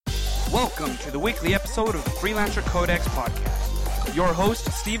Welcome to the weekly episode of the Freelancer Codex podcast. Your host,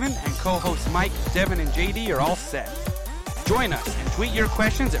 Steven, and co-hosts Mike, Devin, and JD are all set. Join us and tweet your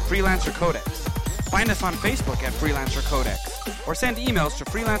questions at Freelancer Codex. Find us on Facebook at Freelancer Codex, or send emails to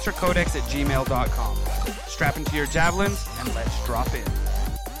freelancercodex@gmail.com. Strap into your javelins, and let's drop in.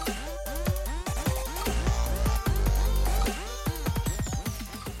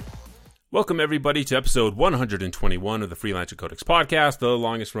 Welcome, everybody, to episode 121 of the Freelancer Codex podcast, the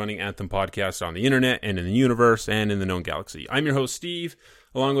longest-running Anthem podcast on the internet and in the universe and in the known galaxy. I'm your host, Steve,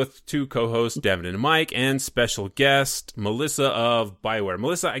 along with two co-hosts, Devin and Mike, and special guest, Melissa of Bioware.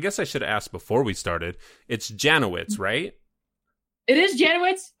 Melissa, I guess I should have asked before we started. It's Janowitz, right? It is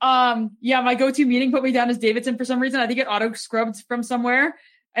Janowitz. My go-to meeting put me down as Davidson for some reason. I think it auto-scrubbed from somewhere,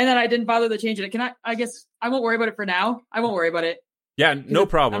 and then I didn't bother to change it. I guess I won't worry about it for now. I won't worry about it. Yeah, no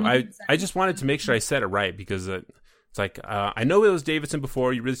problem. I just wanted to make sure I said it right because it's like, I know it was Davidson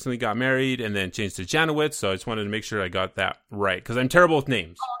before you recently got married and then changed to Janowitz, so I just wanted to make sure I got that right because I'm terrible with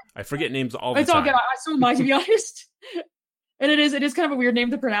names. I forget names all the time. It's all good. So am I, to be honest. And it is kind of a weird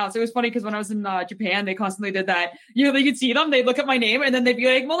name to pronounce. It was funny because when I was in Japan, they constantly did that. You could see them, they'd look at my name and then they'd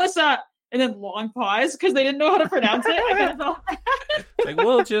be like, Melissa, and then long pause because they didn't know how to pronounce it. Like,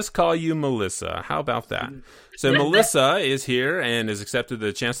 we'll just call you Melissa. How about that? So Melissa is here and has accepted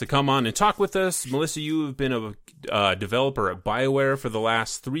the chance to come on and talk with us. Melissa, you have been a developer at BioWare for the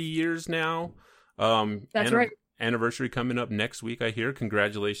last 3 years now. That's right. Anniversary coming up next week, I hear.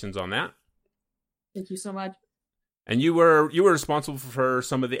 Congratulations on that. Thank you so much. And you were responsible for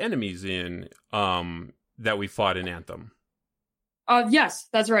some of the enemies in that we fought in Anthem. Yes,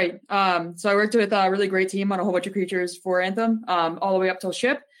 that's right. So I worked with a really great team on a whole bunch of creatures for Anthem, all the way up till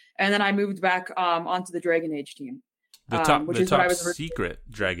ship. And then I moved back onto the Dragon Age team. The top secret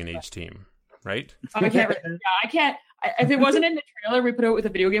Dragon Age team, right? I can't. I can't. If it wasn't in the trailer we put out with the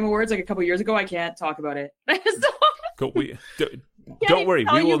Video Game Awards like a couple years ago, I can't talk about it. Don't worry,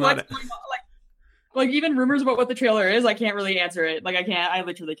 we will not. Like even rumors about what the trailer is, I can't really answer it. I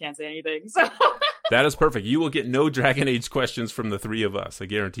literally can't say anything. So that is perfect. You will get no Dragon Age questions from the three of us. I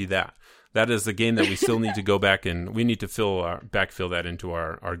guarantee that. That is the game that we still need to go back and we need to backfill that into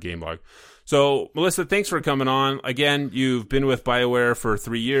our game log. So, Melissa, thanks for coming on. Again, you've been with BioWare for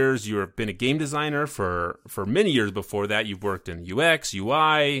 3 years. You've been a game designer for many years before that. You've worked in UX,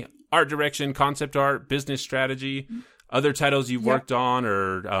 UI, art direction, concept art, business strategy. Other titles you've worked on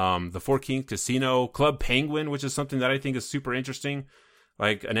are the Four Kings Casino, Club Penguin, which is something that I think is super interesting.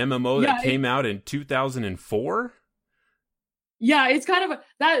 Like an MMO that came out in 2004. Yeah, it's kind of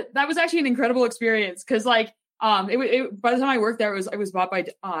that was actually an incredible experience because by the time I worked there, it was bought by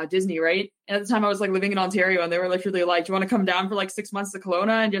Disney, right? And at the time I was living in Ontario, and they were literally like, "Do you want to come down for 6 months to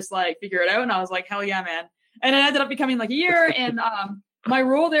Kelowna and just figure it out?" And I was like, "Hell yeah, man!" And it ended up becoming a year. And my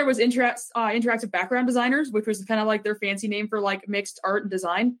role there was interactive background designers, which was kind of their fancy name for mixed art and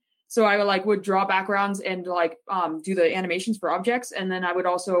design. So I would draw backgrounds and do the animations for objects, and then I would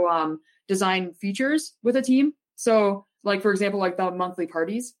also design features with a team. So for example, the monthly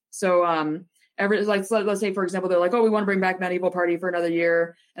parties. So let's say for example, they're like, "Oh, we want to bring back Medieval Party for another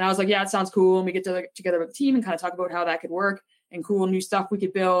year," and I was like, "Yeah, it sounds cool." And we get together with the team and kind of talk about how that could work and cool new stuff we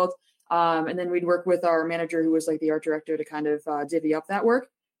could build. And then we'd work with our manager, who was the art director, to kind of divvy up that work.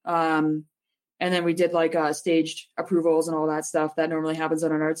 And then we did staged approvals and all that stuff that normally happens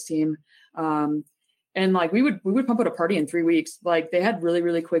on an arts team. And we would pump out a party in 3 weeks. They had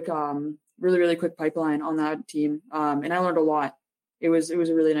really quick pipeline on that team. And I learned a lot. It was a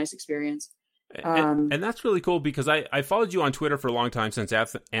really nice experience. And that's really cool because I followed you on Twitter for a long time since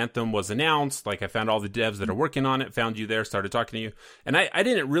Anthem was announced. I found all the devs that are working on it, found you there, started talking to you. And I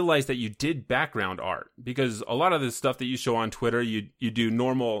didn't realize that you did background art because a lot of the stuff that you show on Twitter, you do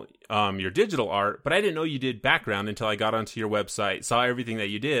normal, your digital art, but I didn't know you did background until I got onto your website, saw everything that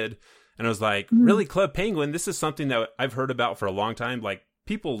you did. And I was like, really, Club Penguin? This is something that I've heard about for a long time.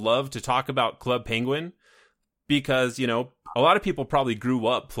 People love to talk about Club Penguin because, a lot of people probably grew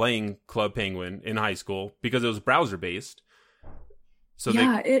up playing Club Penguin in high school because it was browser based. So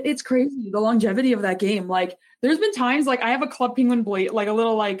it's crazy the longevity of that game. There's been times I have a Club Penguin blade, a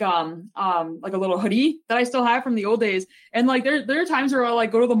little a little hoodie that I still have from the old days. And there are times where I'll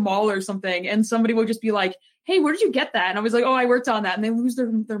go to the mall or something, and somebody will just be like, "Hey, where did you get that?" And I was like, "Oh, I worked on that," and they lose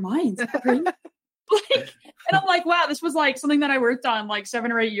their minds. And I'm like, wow, this was something that I worked on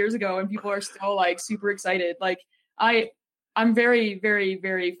 7 or 8 years ago, and people are still super excited. I'm very, very,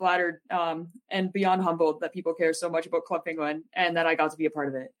 very flattered and beyond humbled that people care so much about Club Penguin and that I got to be a part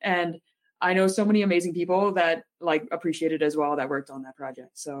of it. And I know so many amazing people that appreciate it as well that worked on that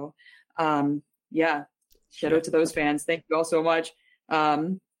project. So shout out to those fans. Thank you all so much.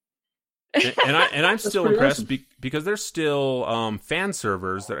 and I'm still pretty impressed awesome. because there's still fan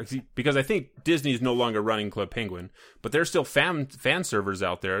servers because I think Disney is no longer running Club Penguin, but there's still fan servers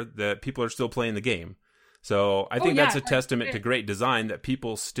out there that people are still playing the game. So I think that's a testament to great design that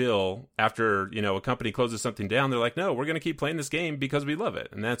people still, after a company closes something down, they're like, no, we're going to keep playing this game because we love it,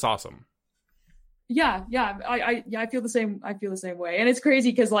 and that's awesome. Yeah, I feel the same. I feel the same way, and it's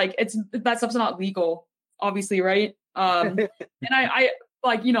crazy because like that stuff's not legal, obviously, right? And I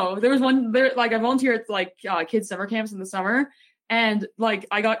like there was one there like I volunteered at like kids summer camps in the summer, and like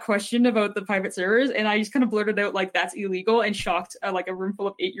I got questioned about the private servers, and I just kind of blurted out like that's illegal and shocked like a room full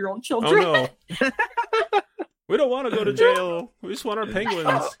of 8-year-old children. Oh no. We don't want to go to jail. We just want our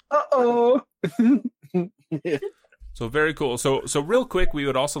penguins. Uh-oh. So very cool. So real quick, we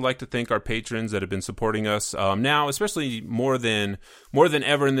would also like to thank our patrons that have been supporting us now, especially more than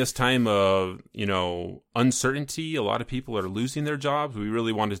ever in this time of uncertainty. A lot of people are losing their jobs. We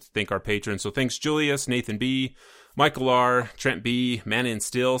really wanted to thank our patrons. So thanks, Julius, Nathan B, Michael R, Trent B, Manna and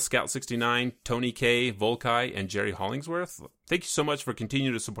Still, Scout 69, Tony K, Volkai, and Jerry Hollingsworth. Thank you so much for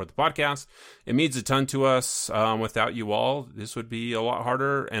continuing to support the podcast. It means a ton to us. Without you all, this would be a lot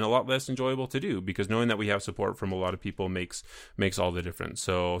harder and a lot less enjoyable to do, because knowing that we have support from a lot of people makes all the difference.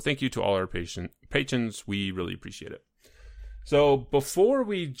 So thank you to all our patrons. We really appreciate it. So before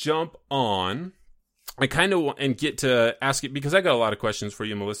we jump on, I kind of and get to ask it because I got a lot of questions for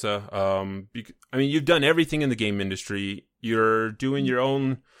you, Melissa. I mean, you've done everything in the game industry. You're doing your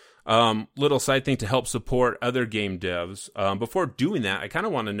own little side thing to help support other game devs. Before doing that, I kind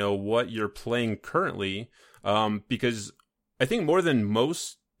of want to know what you're playing currently, because I think more than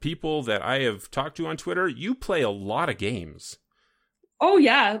most people that I have talked to on Twitter, you play a lot of games. Oh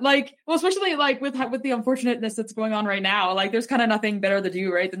yeah, like, well, especially like with the unfortunateness that's going on right now, like there's kind of nothing better to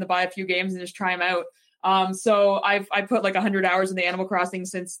do, right, than to buy a few games and just try them out. So I put like 100 hours in the Animal Crossing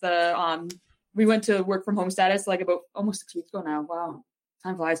since we went to work from home status like about almost 6 weeks ago now. Wow,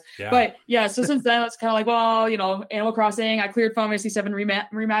 time flies. Yeah. But yeah, so since then it's kind of like, well, Animal Crossing. I cleared Final Fantasy VII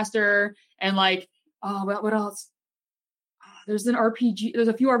Remaster, and like, what else? There's an RPG. There's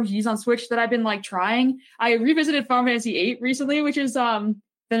a few RPGs on Switch that I've been like trying. I revisited Final Fantasy VIII recently, which has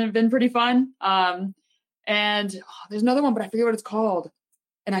been pretty fun. And there's another one, but I forget what it's called.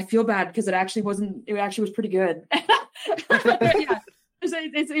 And I feel bad because it actually was pretty good. Yeah.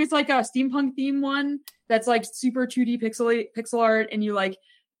 It's like a steampunk theme one that's like super 2D pixel art, and you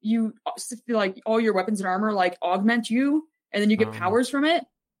all your weapons and armor like augment you, and then you get powers from it.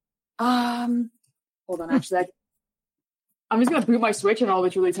 Hold on, actually, I'm just gonna boot my Switch and I'll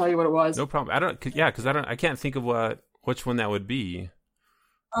literally tell you what it was. No problem. Because I can't think of which one that would be.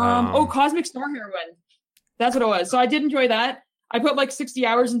 Cosmic Star Heroine. That's what it was. So I did enjoy that. I put like 60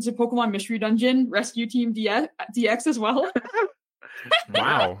 hours into Pokemon Mystery Dungeon Rescue Team DX as well.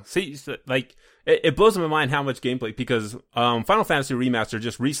 Wow. See, like, it blows my mind how much gameplay, because Final Fantasy Remaster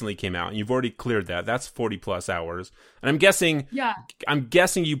just recently came out, and you've already cleared that. That's 40 plus hours. And I'm guessing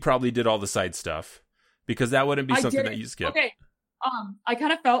you probably did all the side stuff, because that wouldn't be something that you skip. Okay. I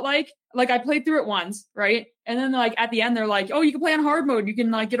kind of felt like I played through it once, right? And then like at the end they're like, oh, you can play on hard mode. You can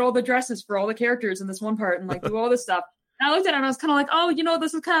like get all the dresses for all the characters in this one part and like do all this stuff. And I looked at it and I was kind of like, oh,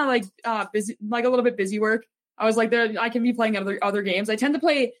 this is kind of like busy, like a little bit busy work. I was like, I can be playing other games. I tend to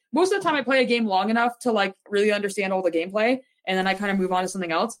play, most of the time I play a game long enough to like really understand all the gameplay, and then I kind of move on to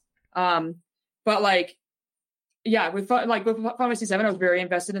something else. But like, yeah, with Final Fantasy VII, I was very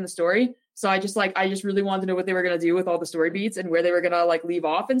invested in the story. So I just really wanted to know what they were going to do with all the story beats and where they were going to like leave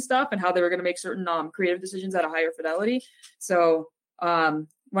off and stuff, and how they were going to make certain creative decisions at a higher fidelity. So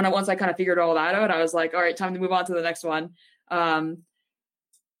once I kind of figured all that out, I was like, all right, time to move on to the next one.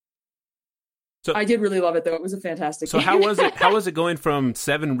 So I did really love it, though. It was a fantastic game. How was it going from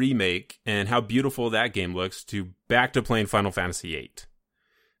 7 Remake and how beautiful that game looks to back to playing Final Fantasy VIII?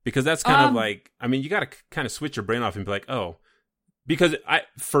 Because that's kind of like, I mean, you got to kind of switch your brain off and be like, oh, because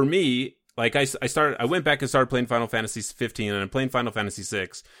for me, like I went back and started playing Final Fantasy 15 and I'm playing Final Fantasy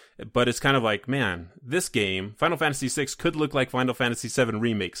 6, but it's kind of like, man, this game, Final Fantasy 6 could look like Final Fantasy 7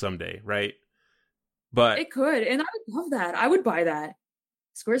 Remake someday, right? But it could, and I would love that. I would buy that.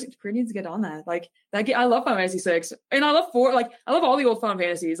 Square needs to get on that. Like that game, I love Final Fantasy 6, and I love 4. Like I love all the old Final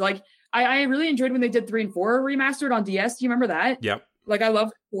Fantasies. Like I really enjoyed when they did 3 and 4 remastered on DS. Do you remember that? Yep. Like I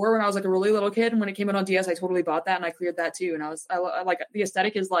loved 4 when I was like a really little kid, and when it came out on DS, I totally bought that and I cleared that too. And I like the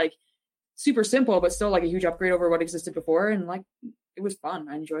aesthetic is like super simple, but still like a huge upgrade over what existed before, and like it was fun.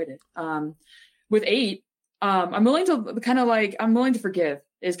 I enjoyed it. With 8, I'm willing to forgive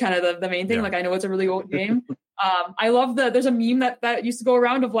is kind of the main thing. Yeah. Like I know it's a really old game. I love there's a meme that used to go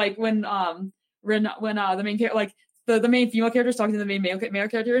around of like when the main character, like the main female character is talking to the main male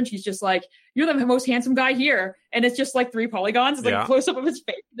character, and she's just like, "You're the most handsome guy here," and it's just like 3 polygons. It's like a close up of his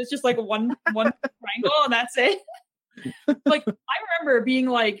face. It's just like one triangle, and that's it. Like I remember being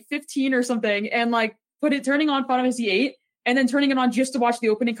like 15 or something, and like turning on Final Fantasy VIII, and then turning it on just to watch the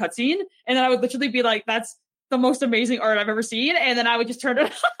opening cutscene, and then I would literally be like, "That's the most amazing art I've ever seen," and then I would just turn it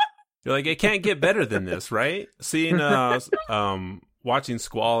on. You're like, it can't get better than this, right? Seeing watching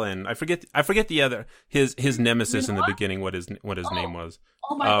Squall, and I forget the other his nemesis in the beginning, what his name was.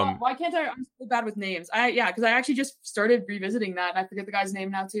 Oh my god, why can't I'm so bad with names. Because I actually just started revisiting that, and I forget the guy's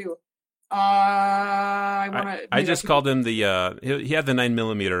name now too. I just called him the he had the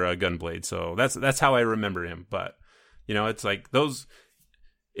 9mm gunblade, so that's how I remember him. But it's like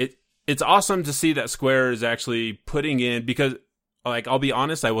it's awesome to see that Square is actually putting in, because like, I'll be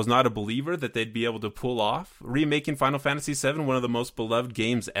honest, I was not a believer that they'd be able to pull off remaking Final Fantasy VII, one of the most beloved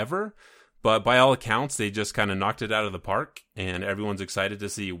games ever. But by all accounts, they just kind of knocked it out of the park, and everyone's excited to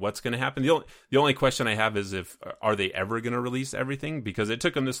see what's going to happen. The only question I have is are they ever going to release everything? Because it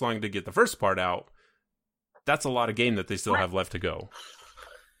took them this long to get the first part out. That's a lot of game that they still have left to go.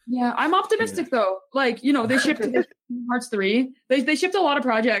 Yeah, I'm optimistic though. Like, they shipped Hearts 3. They shipped a lot of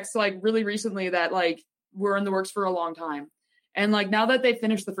projects like really recently that like were in the works for a long time. And like now that they've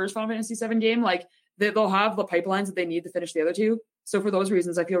finished the first Final Fantasy VII game, like they'll have the pipelines that they need to finish the other 2. So for those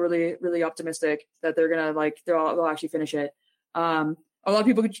reasons, I feel really, really optimistic that they're gonna they'll actually finish it. A lot of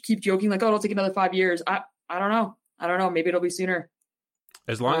people keep joking like, "Oh, it'll take another 5 years." I don't know. Maybe it'll be sooner.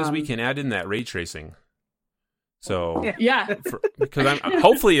 As long as we can add in that ray tracing. So yeah, because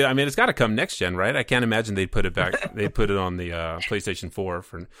hopefully, I mean, it's got to come next gen, right? I can't imagine they'd put it back. They put it on the PlayStation 4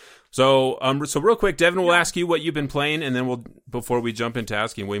 for. So real quick, Devin, we'll ask you what you've been playing, and then before we jump into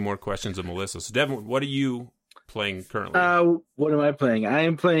asking way more questions of Melissa. So Devin, what are you playing currently? What am I playing? I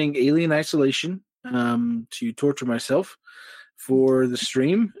am playing Alien Isolation to torture myself for the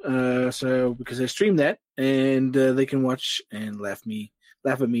stream. So because I stream that, and they can watch and laugh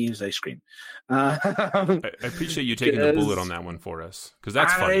at me as I scream. I appreciate you taking the bullet on that one for us, because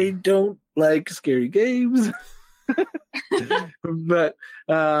that's funny. I don't like scary games. But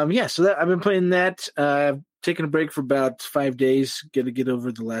so I've been playing that. I've taken a break for about 5 days, to get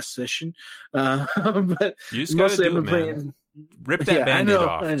over the last session. But you just gotta do it, man. Rip that Band-Aid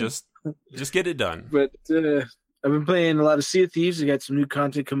off. Just get it done. But I've been playing a lot of Sea of Thieves. I got some new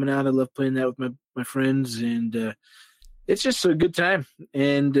content coming out. I love playing that with my friends, and it's just a good time.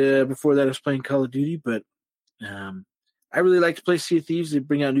 And before that, I was playing Call of Duty. But I really like to play Sea of Thieves. They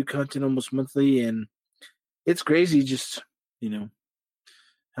bring out new content almost monthly, and it's crazy just,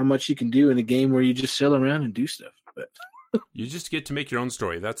 how much you can do in a game where you just sail around and do stuff. But you just get to make your own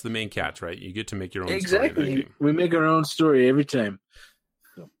story. That's the main catch, right? You get to make your own story. Exactly. We make our own story every time.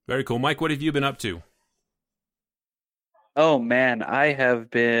 Very cool. Mike, what have you been up to? Oh man, I have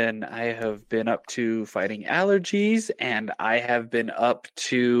been up to fighting allergies, and I have been up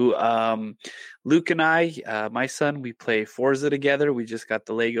to Luke and I, my son, we play Forza together. We just got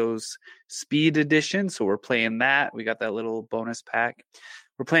the Legos Speed Edition, so we're playing that. We got that little bonus pack.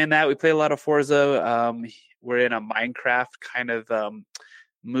 We're playing that. We play a lot of Forza. We're in a Minecraft kind of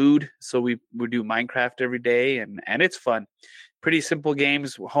mood, so we do Minecraft every day, and it's fun. Pretty simple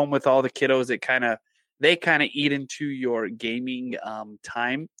games. Home with all the kiddos. They kind of eat into your gaming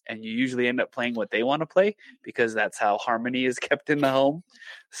time, and you usually end up playing what they want to play, because that's how harmony is kept in the home.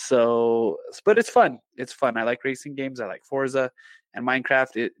 So, but it's fun. It's fun. I like racing games. I like Forza and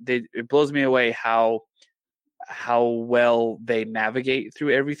Minecraft. It blows me away how well they navigate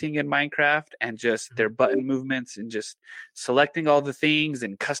through everything in Minecraft, and just their button movements, and just selecting all the things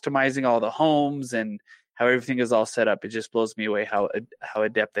and customizing all the homes and how everything is all set up. It just blows me away how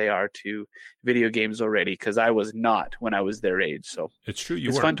adept they are to video games already, because I was not when I was their age. So it's true.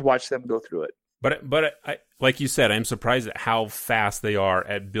 It's fun to watch them go through it. But I, like you said, I'm surprised at how fast they are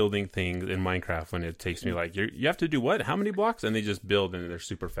at building things in Minecraft. When it takes me like, you have to do what? How many blocks? And they just build, and they're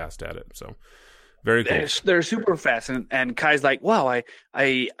super fast at it. So very cool. They're super fast, and Kai's like, "Wow,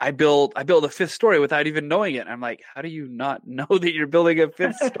 I build a fifth story without even knowing it." I'm like, "How do you not know that you're building a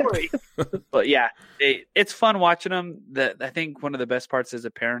fifth story?" But yeah, it's fun watching them. I think one of the best parts as a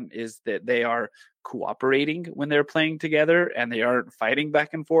parent is that they are cooperating when they're playing together, and they aren't fighting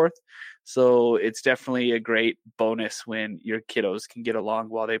back and forth. So it's definitely a great bonus when your kiddos can get along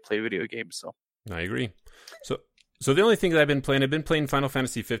while they play video games. So I agree. So the only thing that I've been playing Final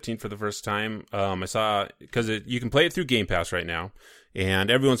Fantasy 15 for the first time. I saw, because you can play it through Game Pass right now, and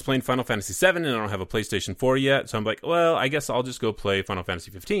everyone's playing Final Fantasy 7, and I don't have a PlayStation 4 yet. So I'm like, well, I guess I'll just go play Final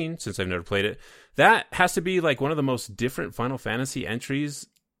Fantasy 15 since I've never played it. That has to be like one of the most different Final Fantasy entries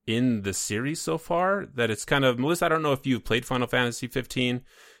in the series so far that it's kind of, Melissa, I don't know if you've played Final Fantasy 15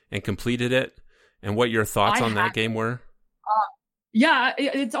 and completed it and what your thoughts on that game were. Yeah,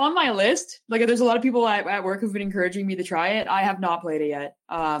 it's on my list. Like, there's a lot of people at work who've been encouraging me to try it. I have not played it yet.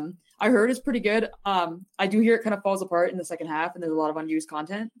 I heard it's pretty good. I do hear it kind of falls apart in the second half, and there's a lot of unused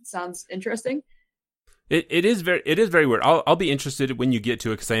content. Sounds interesting. It is very weird. I'll be interested when you get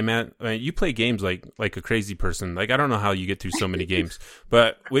to it, because I mean, you play games like a crazy person. Like, I don't know how you get through so many games,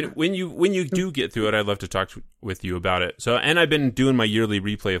 but when you do get through it, I'd love to talk with you about it. So, and I've been doing my yearly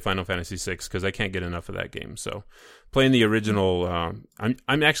replay of Final Fantasy VI because I can't get enough of that game. So, playing the original,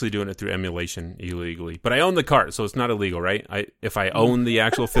 I'm actually doing it through emulation illegally, but I own the cart, so it's not illegal, right? If I own the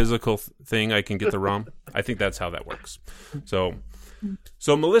actual physical thing, I can get the ROM. I think that's how that works. So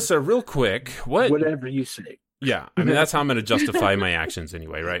Melissa, real quick, whatever you say. Yeah, I mean, that's how I'm going to justify my actions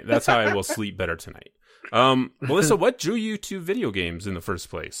anyway, right? That's how I will sleep better tonight. Melissa, what drew you to video games in the first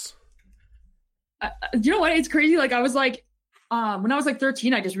place? You know what? It's crazy. Like, I was like, when I was like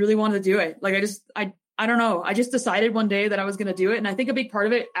 13, I just really wanted to do it. Like, I don't know. I just decided one day that I was going to do it. And I think a big part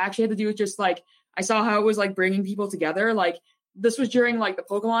of it actually had to do with just like, I saw how it was like bringing people together. Like, this was during like the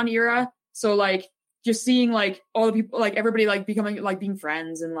Pokemon era. So like, just seeing like all the people, like everybody like becoming like being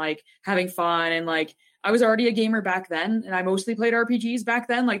friends and like having fun. And like, I was already a gamer back then, and I mostly played RPGs back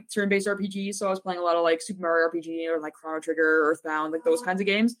then, like turn-based RPGs. So I was playing a lot of like Super Mario RPG or like Chrono Trigger, Earthbound, like those kinds of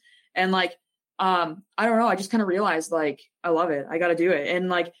games. And like, I don't know, I just kind of realized like, I love it. I got to do it. And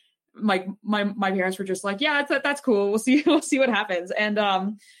like, my parents were just like, yeah, that's cool. We'll see what happens. And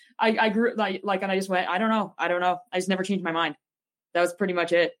I grew like, and I just went, I don't know. I just never changed my mind. That was pretty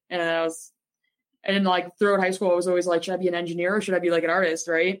much it. And like throughout high school, I was always like, should I be an engineer or should I be like an artist?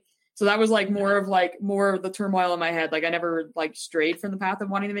 Right. So that was like more of the turmoil in my head. Like, I never like strayed from the path of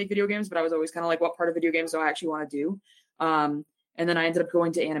wanting to make video games, but I was always kind of like, what part of video games do I actually want to do? And then I ended up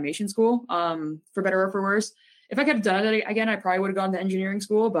going to animation school, for better or for worse. If I could have done it again, I probably would have gone to engineering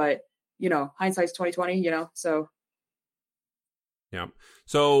school, but you know, hindsight's 20/20, so. Yeah.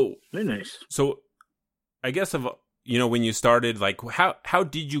 So very nice. So I guess when you started, like, how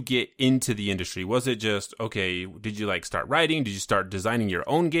did you get into the industry? Was it just, okay, did you like start writing? Did you start designing your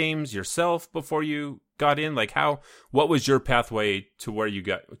own games yourself before you got in? Like, what was your pathway to where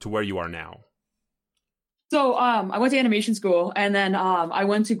you are now? So I went to animation school, and then I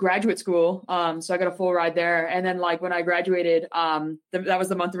went to graduate school. So I got a full ride there. And then like when I graduated, that was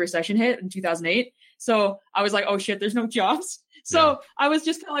the month the recession hit in 2008. So I was like, oh shit, there's no jobs. So I was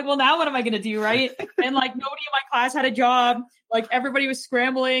just kind of like, well, now what am I going to do? Right. And like, nobody in my class had a job. Like, everybody was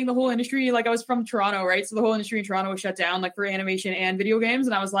scrambling, the whole industry. Like, I was from Toronto, right? So the whole industry in Toronto was shut down, like for animation and video games.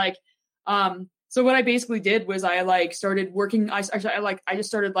 And I was like, so what I basically did was I like started working. I just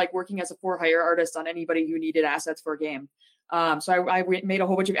started like working as a for hire artist on anybody who needed assets for a game. So I made a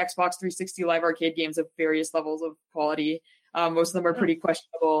whole bunch of Xbox 360 live arcade games of various levels of quality. Most of them are pretty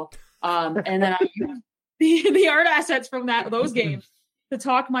questionable. And then I used the art assets from those games to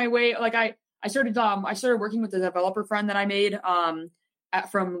talk my way. Like, I started working with a developer friend that I made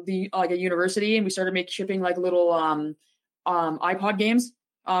from a university, and we started shipping like little iPod games.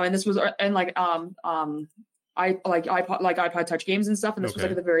 And this was iPod Touch games and stuff. And this was like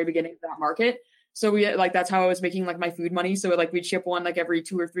at the very beginning of that market. So we like, that's how I was making like my food money. So like we'd ship one like every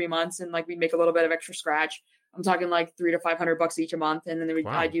 2 or 3 months, and like we'd make a little bit of extra scratch. I'm talking like $300 to $500 each a month. And then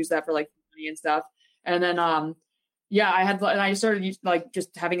I'd use that for like money and stuff. And then, I started like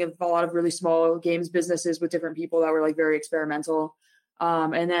just having a lot of really small games businesses with different people that were like very experimental.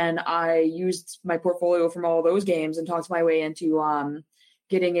 And then I used my portfolio from all those games and talked my way into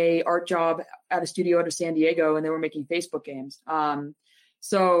getting a art job at a studio out of San Diego, and they were making Facebook games.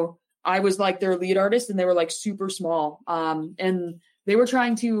 So I was like their lead artist, and they were like super small. And they were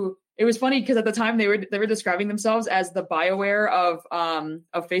trying to, it was funny because at the time they were describing themselves as the BioWare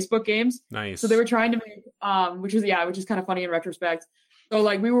of Facebook games. Nice. So they were trying to make, which is kind of funny in retrospect. So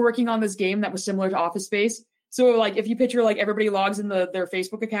like we were working on this game that was similar to Office Space. So like if you picture like everybody logs in their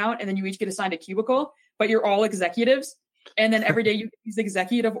Facebook account, and then you each get assigned a cubicle, but you're all executives. And then every day you get these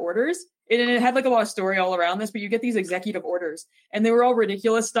executive orders. And it had like a lot of story all around this, but you get these executive orders, and they were all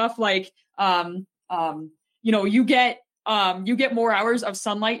ridiculous stuff. Like, you get more hours of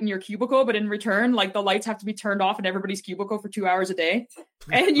sunlight in your cubicle, but in return, like the lights have to be turned off in everybody's cubicle for 2 hours a day.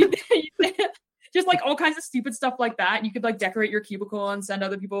 And you just like all kinds of stupid stuff like that. You could like decorate your cubicle and send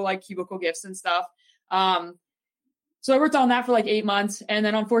other people like cubicle gifts and stuff. So I worked on that for like 8 months, and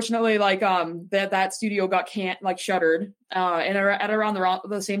then unfortunately, like that studio got shuttered. And at around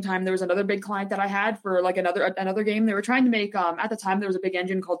the same time, there was another big client that I had for like another game. They were trying to make at the time there was a big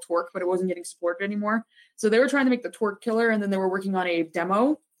engine called Torque, but it wasn't getting supported anymore. So they were trying to make the Torque killer, and then they were working on a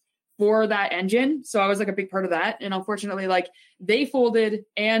demo for that engine. So I was like a big part of that. And unfortunately, like they folded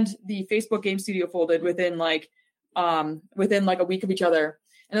and the Facebook game studio folded within like a week of each other.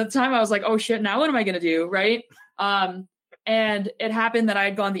 And at the time I was like, oh shit, now what am I going to do? Right. And it happened that I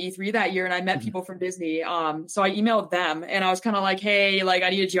had gone to E3 that year and I met people from Disney. So I emailed them and I was kind of like, hey, like I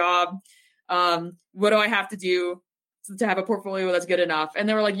need a job. What do I have to do to have a portfolio that's good enough? And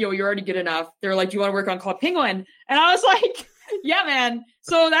they were like, yo, you're already good enough. They were like, do you want to work on Club Penguin? And I was like, yeah, man.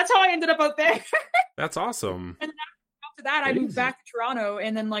 So that's how I ended up out there. That's awesome. And then after that, I moved back to Toronto,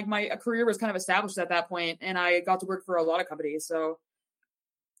 and then like my career was kind of established at that point, and I got to work for a lot of companies. So,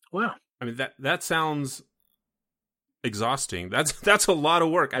 wow. I mean, that sounds exhausting. That's a lot of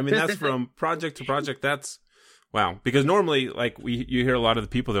work. I mean, that's from project to project. That's wow. Because normally, like you hear a lot of the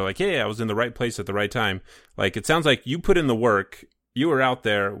people, they're like, hey, I was in the right place at the right time. Like, it sounds like you put in the work. You were out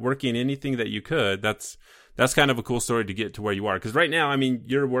there working anything that you could. That's kind of a cool story to get to where you are. Because right now, I mean,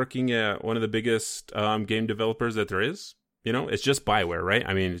 you're working at one of the biggest game developers that there is. You know, it's just BioWare, right?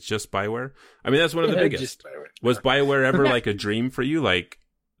 I mean, it's just BioWare. I mean, that's one of the biggest. Was BioWare ever like a dream for you? Like,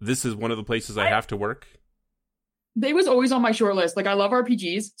 this is one of the places I have to work? They was always on my short list. Like, I love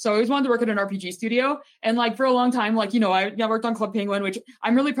RPGs, so I always wanted to work at an RPG studio. And like for a long time, like, you know, I worked on Club Penguin, which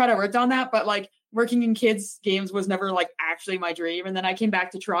I'm really proud I worked on that. But like working in kids games was never like actually my dream. And then I came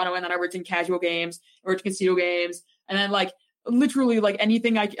back to Toronto, and then I worked in casual games, worked in casino games, and then like literally like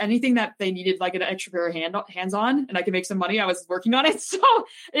anything that they needed like an extra pair of hands on, and I could make some money, I was working on it. So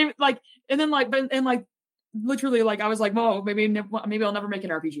it like, and then like, and like literally like I was like, well, maybe I'll never make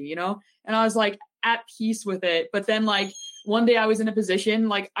an RPG, you know? And I was like at peace with it. But then like one day I was in a position,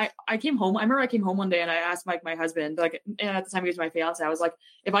 like I came home. I remember I came home one day and I asked like my husband, like, and at the time he was my fiance, I was like,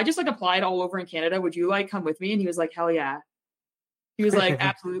 if I just like applied all over in Canada, would you like come with me? And he was like, hell yeah. He was like,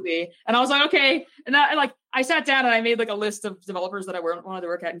 absolutely. And I was like, okay. And I sat down and I made like a list of developers that I wanted to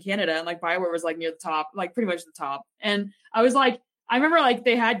work at in Canada. And like BioWare was like near the top, like pretty much the top. And I was like, I remember like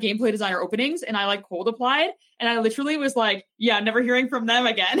they had gameplay designer openings, and I like cold applied, and I literally was like, yeah, never hearing from them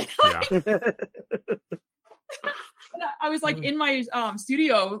again. I was like in my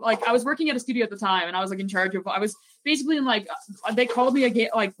studio, like I was working at a studio at the time, and I was like in charge of, I was basically in like, they called me a game,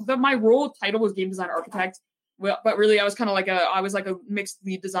 like my role title was game design architect. Well, but really I was kind of like I was like a mixed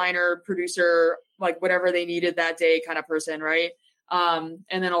lead designer, producer, like whatever they needed that day kind of person. Right. And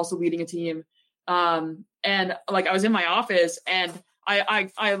then also leading a team. And like I was in my office, and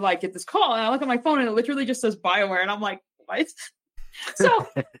I like get this call, and I look at my phone, and it literally just says BioWare, and I'm like, what? So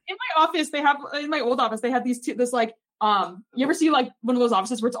in my office, in my old office, they had this like, you ever see like one of those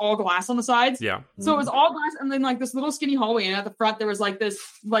offices where it's all glass on the sides? Yeah. So it was all glass, and then like this little skinny hallway, and at the front there was like this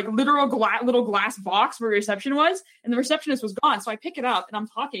like literal little glass box where reception was, and the receptionist was gone. So I pick it up, and I'm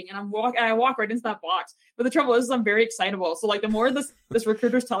talking, and I walk right into that box. But the trouble is I'm very excitable. So like the more this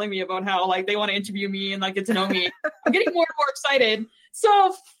recruiter's telling me about how like they want to interview me and like get to know me, I'm getting more and more excited.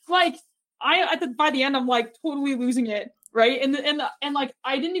 So like by the end I'm like totally losing it. Right. And like,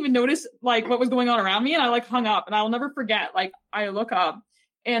 I didn't even notice like what was going on around me. And I like hung up, and I'll never forget. Like I look up,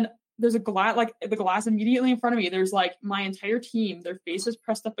 and there's a glass, like the glass immediately in front of me. There's like my entire team, their faces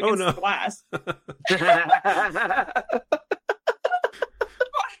pressed up against the glass. I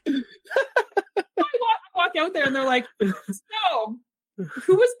walk out there, and they're like, so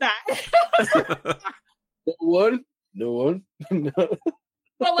who was that? No one. No.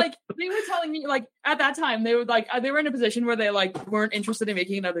 But like they were telling me, like at that time they were in a position where they like weren't interested in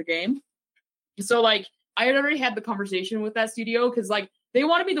making another game. So like I had already had the conversation with that studio, because like they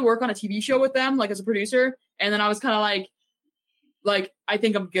wanted me to work on a TV show with them, like as a producer. And then I was kind of like I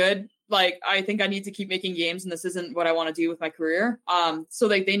think I'm good. Like I think I need to keep making games, and this isn't what I want to do with my career. So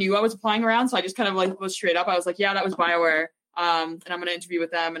like they knew I was applying around, so I just kind of like was straight up. I was like, yeah, that was BioWare. And I'm going to interview with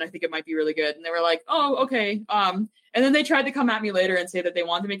them, and I think it might be really good. And they were like, oh, okay. And then they tried to come at me later and say that they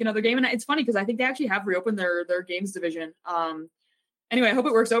wanted to make another game. And it's funny because I think they actually have reopened their games division. Anyway, I hope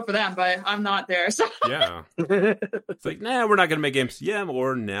it works out for them, but I'm not there. So yeah. It's like, nah, we're not going to make games. Yeah,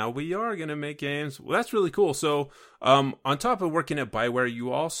 or now we are going to make games. Well, that's really cool. So on top of working at BioWare,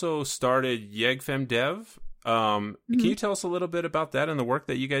 you also started YegFem Dev. Can you tell us a little bit about that and the work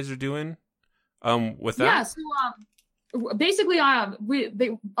that you guys are doing with that? Yeah, so basically,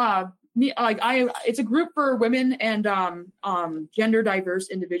 it's a group for women and gender diverse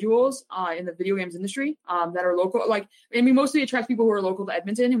individuals in the video games industry that are local. Like, and we mostly attract people who are local to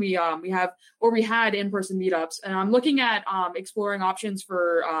Edmonton, and we had in-person meetups. And I'm looking at exploring options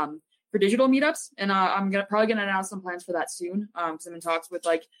for digital meetups, and I'm probably gonna announce some plans for that soon. Because I'm in talks with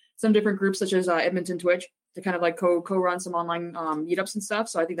like some different groups such as Edmonton Twitch to kind of like co-run some online meetups and stuff.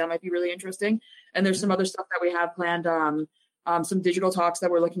 So I think that might be really interesting. And there's some other stuff that we have planned some digital talks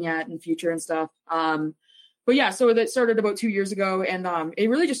that we're looking at in the future and stuff. But yeah, so that started about 2 years ago, and it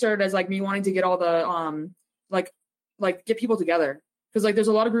really just started as like me wanting to get all the like get people together, because like there's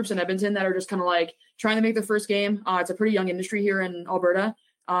a lot of groups in Edmonton that are just kind of like trying to make their first game. It's a pretty young industry here in Alberta.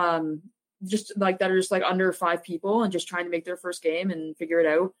 Just like that are just like under 5 people and just trying to make their first game and figure it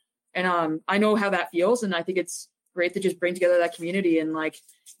out. And I know how that feels, and I think it's great to just bring together that community and like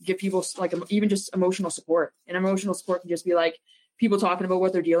give people like even just emotional support. And emotional support can just be like people talking about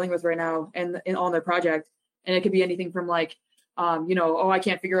what they're dealing with right now and on their project. And it could be anything from like, I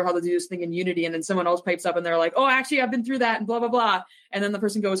can't figure out how to do this thing in Unity. And then someone else pipes up and they're like, oh, actually, I've been through that and blah, blah, blah. And then the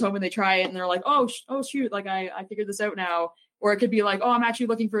person goes home and they try it and they're like, oh shoot, like I figured this out now. Or it could be like, oh, I'm actually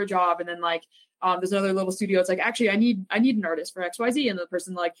looking for a job. And then like, there's another little studio. It's like, actually, I need an artist for XYZ. And the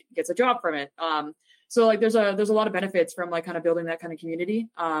person like gets a job from it. So like, there's a lot of benefits from like kind of building that kind of community.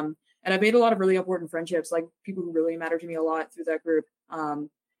 And I've made a lot of really important friendships, like people who really matter to me a lot through that group.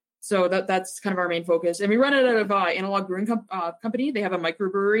 So that's kind of our main focus. And we run it out of Analog Brewing Company. They have a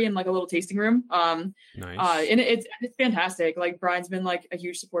microbrewery and like a little tasting room. Nice. And it's fantastic. Like Brian's been like a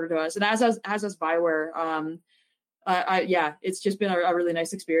huge supporter to us, and as has BioWare. It's just been a really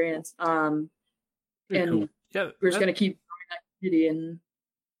nice experience. And cool. Yeah, we're just gonna keep growing that community. And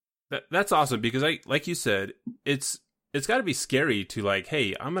that's awesome, because like you said, it's got to be scary to like,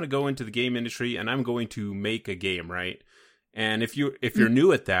 hey, I'm gonna go into the game industry and I'm going to make a game, right? And if you're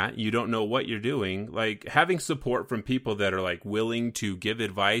new at that, you don't know what you're doing, like having support from people that are like willing to give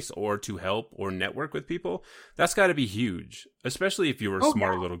advice or to help or network with people, that's got to be huge, especially if you're a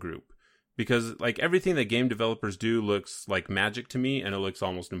small little group, because like everything that game developers do looks like magic to me, and it looks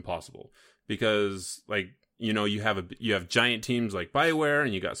almost impossible because like, you have giant teams like BioWare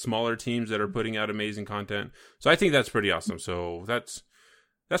and you got smaller teams that are putting out amazing content. So I think that's pretty awesome. So that's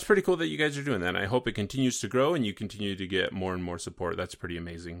pretty cool that you guys are doing that. And I hope it continues to grow and you continue to get more and more support. That's pretty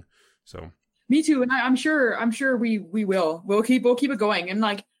amazing. So me too. And I'm sure we will. We'll keep it going. And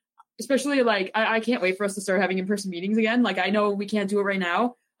like, especially like, I can't wait for us to start having in-person meetings again. Like I know we can't do it right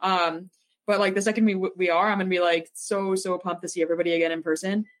now. But like the second we are, I'm going to be like, so pumped to see everybody again in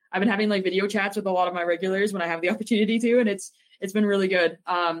person. I've been having like video chats with a lot of my regulars when I have the opportunity to, and it's been really good.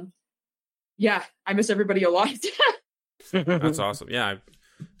 I miss everybody a lot. That's awesome. Yeah.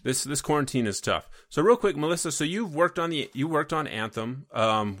 This quarantine is tough. So real quick, Melissa, so you worked on Anthem,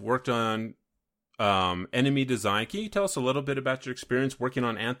 worked on enemy design. Can you tell us a little bit about your experience working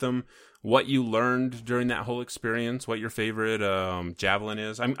on Anthem, what you learned during that whole experience, what your favorite javelin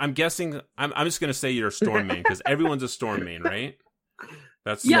is? I'm guessing I'm just going to say you're a Storm main, because everyone's a Storm main, right?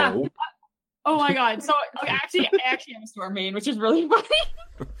 That's yeah. Oh my god. So actually I'm a Storm main, which is really funny.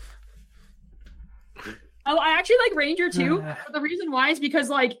 I actually like Ranger too. But the reason why is because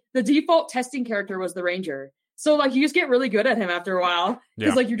like the default testing character was the Ranger. So like you just get really good at him after a while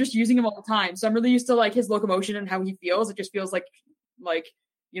because like you're just using him all the time. So I'm really used to like his locomotion and how he feels. It just feels like like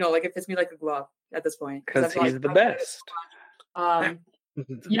it fits me like a glove at this point. Because he's the best.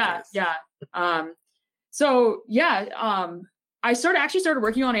 I started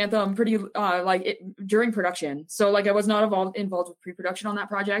working on Anthem pretty during production. So like I was not involved with pre-production on that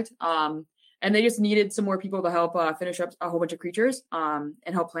project. And they just needed some more people to help finish up a whole bunch of creatures and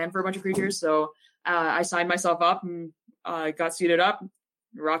help plan for a bunch of creatures. So I signed myself up and got suited up,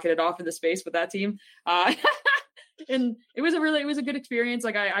 rocketed off into space with that team. And it was a good experience.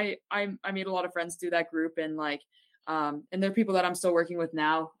 Like I made a lot of friends through that group, and like and they're people that I'm still working with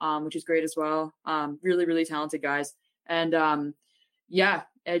now, which is great as well. Really, really talented guys. And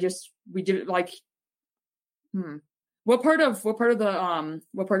we did it like What part of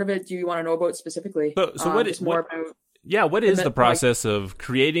it do you want to know about specifically? So what is the process of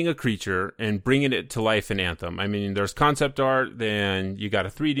creating a creature and bringing it to life in Anthem? I mean, there's concept art, then you got to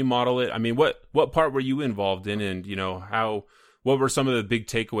 3D model it. I mean, what part were you involved in, and what were some of the big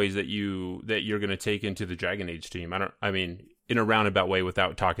takeaways that you're going to take into the Dragon Age team? In a roundabout way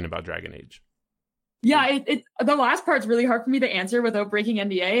without talking about Dragon Age. Yeah, the last part's really hard for me to answer without breaking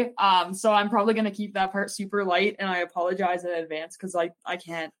NDA. So I'm probably going to keep that part super light, and I apologize in advance because I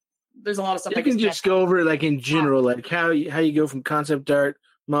can't. There's a lot of stuff. You can just go over it like in general, like how you go from concept art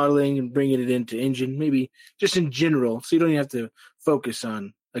modeling and bringing it into engine, maybe just in general, so you don't even have to focus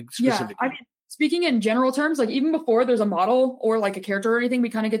on like specific. Yeah, speaking in general terms, like even before there's a model or like a character or anything, we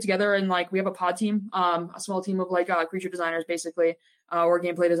kind of get together and like we have a pod team, a small team of like creature designers basically, or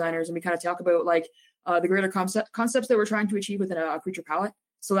gameplay designers, and we kind of talk about like the greater concepts that we're trying to achieve within a creature palette.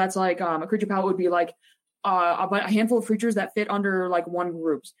 So that's like a creature palette would be like a handful of creatures that fit under like one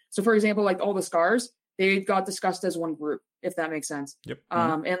group. So for example, like all the scars, they got discussed as one group, if that makes sense. Yep.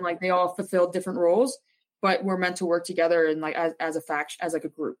 And like they all fulfilled different roles. but we're meant to work together and like as a faction, as like a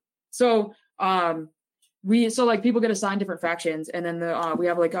group. So like people get assigned different factions, and then we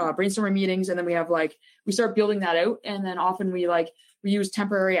have like brainstorming meetings, and then we start building that out, and then often we use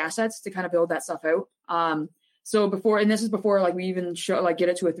temporary assets to kind of build that stuff out. So this is before like we even get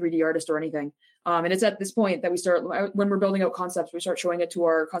it to a 3D artist or anything. And it's at this point that we start, when we're building out concepts, we start showing it to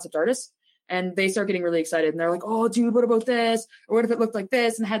our concept artists, and they start getting really excited, and they're like, "Oh, dude, what about this? Or what if it looked like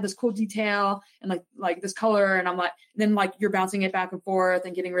this and had this cool detail and like this color?" And I'm like, then like you're bouncing it back and forth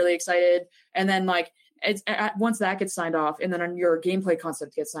and getting really excited, and then like once that gets signed off, and then your gameplay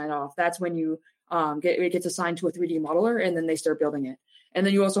concept gets signed off, that's when you it gets assigned to a 3D modeler, and then they start building it. And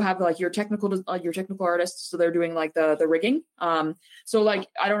then you also have like your technical artists, so they're doing like the rigging. So like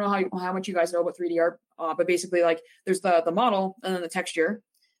I don't know how much you guys know about 3D art, but basically like there's the model and then the texture,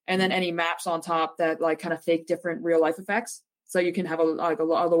 and then any maps on top that like kind of fake different real life effects. So you can have a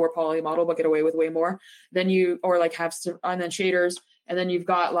lower poly model but get away with way more. Then and then shaders, and then you've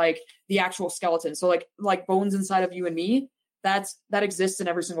got like the actual skeleton. So like bones inside of you and me, that exists in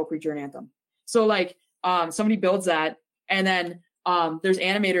every single creature in Anthem. So like somebody builds that, and then there's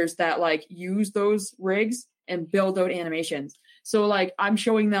animators that like use those rigs and build out animations. So like I'm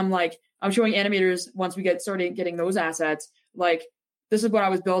showing animators once we get started getting those assets, like this is what I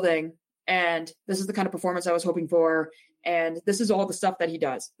was building, and this is the kind of performance I was hoping for, and this is all the stuff that he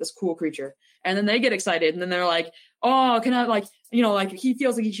does, this cool creature. And then they get excited, and then they're like, "Oh, can I like he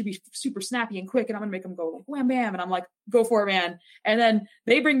feels like he should be super snappy and quick, and I'm gonna make him go like wham bam," and I'm like, "Go for it, man." And then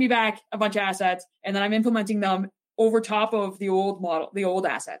they bring me back a bunch of assets, and then I'm implementing them over top of the old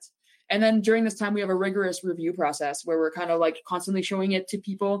assets. And then during this time, we have a rigorous review process where we're kind of like constantly showing it to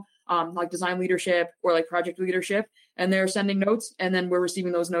people, like design leadership or like project leadership, and they're sending notes, and then we're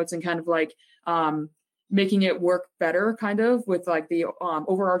receiving those notes and kind of like making it work better, kind of with like the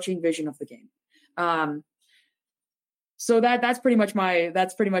overarching vision of the game. So that's pretty much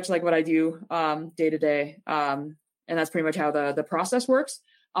like what I do day to day, and that's pretty much how the process works.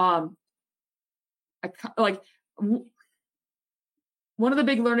 One of the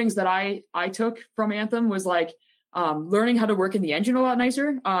big learnings that I took from Anthem was like learning how to work in the engine a lot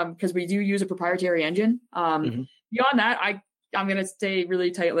nicer, because we do use a proprietary engine. Beyond that, I'm going to stay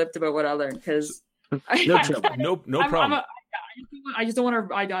really tight-lipped about what I learned, because no problem. I just don't want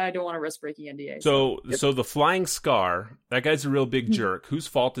to. I don't want to risk breaking NDA. So the Flying Scar, that guy's a real big jerk. Whose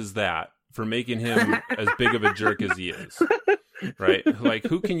fault is that for making him as big of a jerk as he is? Right? Like,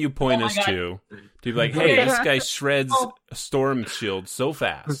 who can you point us to be like, hey, this guy shreds storm shield so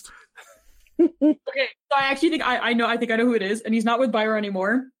fast? Okay, so I actually think I know who it is, and he's not with Byro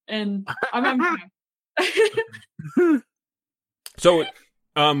anymore. And I'm So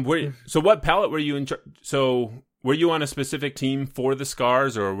what palette were you in? So were you on a specific team for the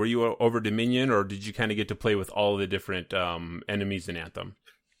Scars, or were you over Dominion, or did you kind of get to play with all the different enemies in Anthem?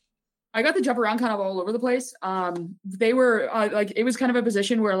 I got to jump around kind of all over the place. They were like, it was kind of a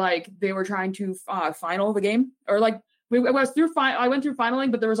position where like they were trying to final the game, or like I went through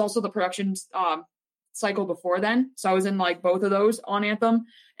finaling, but there was also the production cycle before then. So I was in like both of those on Anthem,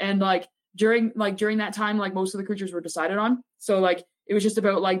 and like during that time, like most of the creatures were decided on. So like it was just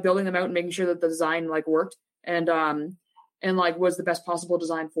about like building them out and making sure that the design like worked and like was the best possible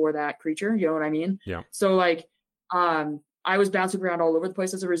design for that creature. You know what I mean? Yeah. So like I was bouncing around all over the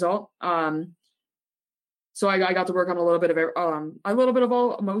place as a result. So I got to work on a little bit of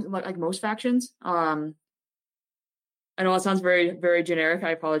most factions. I know that sounds very, very generic. I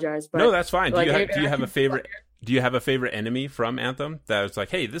apologize, but no, that's fine. Like, do you have a favorite? Do you have a favorite enemy from Anthem that was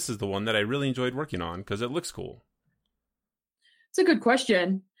like, hey, this is the one that I really enjoyed working on because it looks cool? It's a good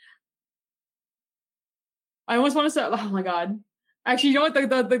question. I almost want to say, oh my god. Actually, you know what?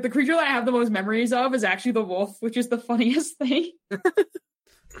 The creature that I have the most memories of is actually the wolf, which is the funniest thing.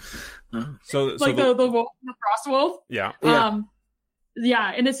 So the wolf, the frost wolf. Yeah.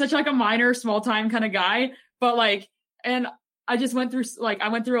 Yeah, and it's such like a minor, small time kind of guy, but like, and I just went through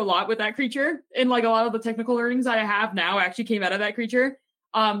a lot with that creature, and like a lot of the technical learnings that I have now actually came out of that creature.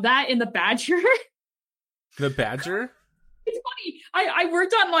 That in the badger. The badger. It's funny. I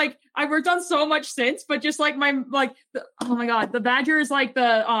worked on so much since, but just like oh my god, the badger is like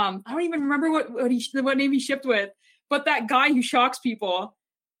the I don't even remember what name he shipped with, but that guy who shocks people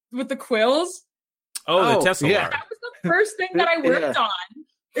with the quills. Oh, the Tesla. Yeah. That was the first thing that I worked on.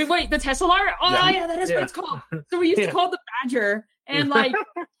 Wait, the Tesla? Oh yeah, that is what it's called. So we used to call it the badger, and like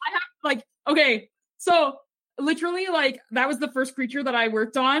I have like okay, so literally like that was the first creature that I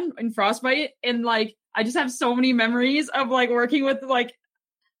worked on in Frostbite, and like I just have so many memories of like working with like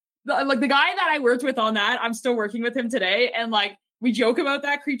the guy that I worked with on that. I'm still working with him today, and like we joke about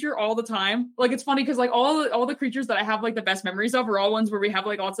that creature all the time. Like, it's funny because like all the creatures that I have like the best memories of are all ones where we have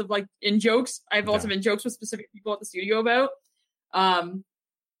like lots of like in jokes. I have lots of in jokes with specific people at the studio about. And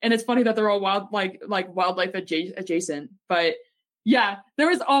it's funny that they're all wildlife adjacent. But yeah, there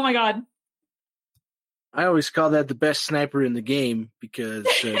was, oh my God. I always call that the best sniper in the game because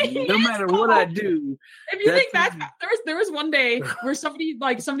no matter what I do, if you think back, there was one day where somebody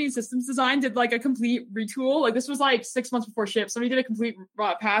in systems design did like a complete retool. Like this was like 6 months before ship. Somebody did a complete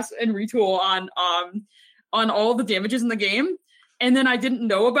pass and retool on all the damages in the game, and then I didn't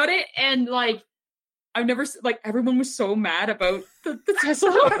know about it. And like I've never like everyone was so mad about the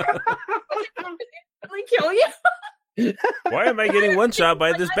Tesla. Like kill you. Why am I getting one shot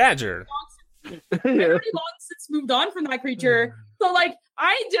by this badger? Pretty long since moved on from that creature, so like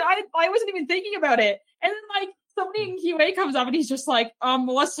I wasn't even thinking about it, and then like somebody in QA comes up and he's just like,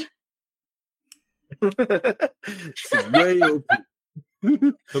 Melissa. Way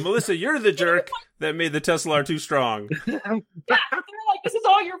open. So Melissa, you're the jerk that made the Tesla too strong. Yeah, they're like, this is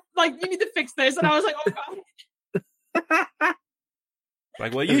all your like. You need to fix this, and I was like, oh God.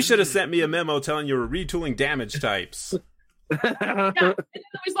 Like, well, you should have sent me a memo telling you were retooling damage types. Yeah,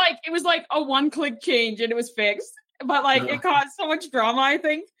 it was like a one-click change and it was fixed, but like it caused so much drama. I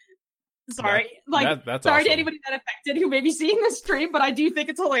think. Sorry, that's sorry awesome. to anybody that affected who may be seeing this stream, but I do think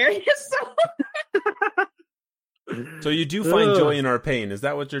it's hilarious. So you do find joy in our pain. Is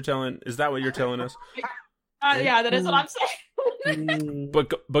that what you're telling? Is that what you're telling us? Yeah, that is what I'm saying.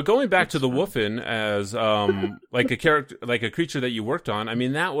 But going back to the Woofin as like a character, like a creature that you worked on, I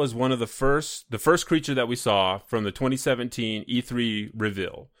mean that was one of the first creature that we saw from the 2017 E3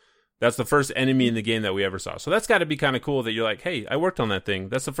 reveal. That's the first enemy in the game that we ever saw. So that's got to be kind of cool that you're like, hey, I worked on that thing.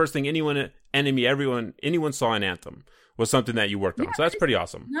 That's the first thing anyone saw in Anthem was something that you worked on. So that's pretty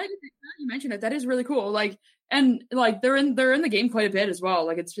awesome. Now you mentioned it. That is really cool. Like, and like they're in the game quite a bit as well.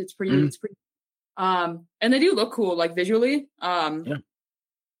 Like it's pretty. It's pretty. And they do look cool, like visually. Yeah.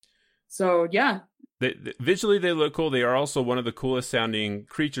 So yeah. Visually, they look cool. They are also one of the coolest sounding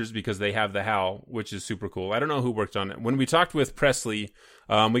creatures because they have the howl, which is super cool. I don't know who worked on it. When we talked with Presley,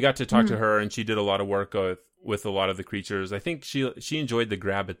 we got to talk to her, and she did a lot of work with a lot of the creatures. I think she enjoyed the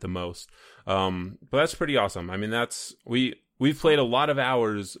Grabbit the most. But that's pretty awesome. I mean, we've played a lot of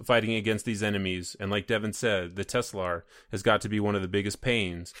hours fighting against these enemies, and like Devin said, the Teslar has got to be one of the biggest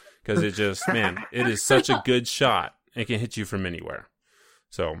pains because it just, man, it is such a good shot. It can hit you from anywhere.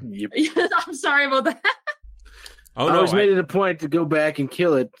 So I'm sorry about that. Oh I no! always made it a point to go back and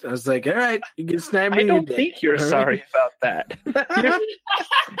kill it. I was like, all right, you can snipe me. I don't think you're sorry about that.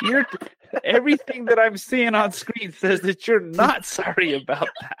 You're everything that I'm seeing on screen says that you're not sorry about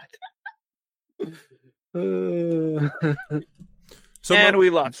that. So and we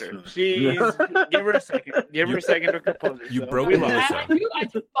lost her. Jeez. Give her a second. Give her a second to compose herself. You broke We Melissa. lost. I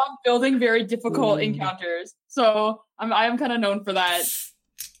do love building very difficult encounters, so I am kind of known for that.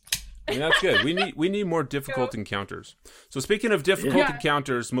 I mean, that's good. We need more difficult encounters. So speaking of difficult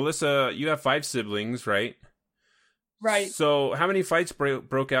encounters, Melissa, you have 5 siblings, right? Right. So how many fights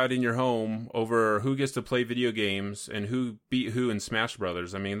broke out in your home over who gets to play video games and who beat who in Smash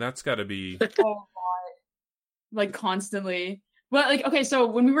Brothers? I mean, that's got to be... Oh, God. Like, constantly. Well, like, okay, so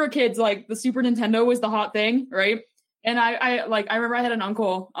when we were kids, like, the Super Nintendo was the hot thing, right? And I remember I had an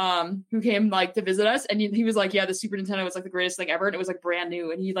uncle who came, like, to visit us, and he was like, yeah, the Super Nintendo was, like, the greatest thing ever, and it was, like, brand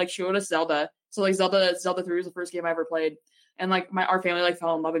new, and he, like, showed us Zelda. So, like, Zelda 3 was the first game I ever played. And, like, our family, like,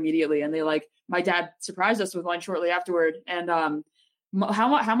 fell in love immediately, and they, like, my dad surprised us with one shortly afterward, and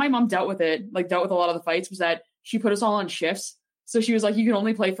how my mom dealt with a lot of the fights was that she put us all on shifts. So she was like, you can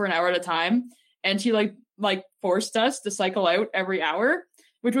only play for an hour at a time, and she, like forced us to cycle out every hour,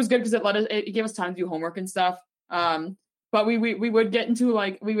 which was good because it gave us time to do homework and stuff. But we would get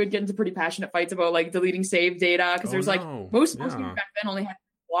into pretty passionate fights about like deleting save data because there's like most games back then only had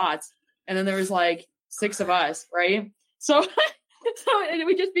slots, and then there was like 6 of us, right? So it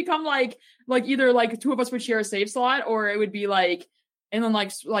would just become like either like 2 of us would share a save slot, or it would be like and then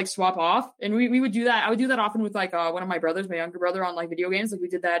like swap off, and we would do that. I would do that often with like one of my brothers, my younger brother, on like video games. Like we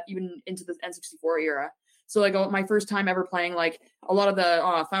did that even into the N64 era. So like my first time ever playing like a lot of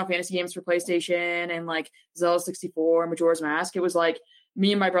the Final Fantasy games for PlayStation and like Zelda 64, Majora's Mask, it was like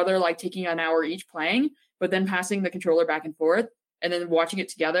me and my brother like taking an hour each playing, but then passing the controller back and forth and then watching it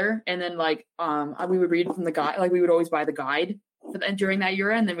together. And then like we would read from the guide, like we would always buy the guide during that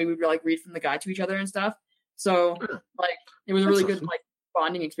era, and then we would like read from the guide to each other and stuff. So like it was a really good like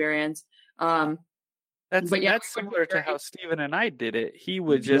bonding experience. That's But yeah, that's similar to how Steven and I did it. He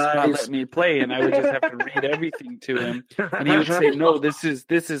would just not Nice. let me play, and I would just have to read everything to him. And he would say, "No, this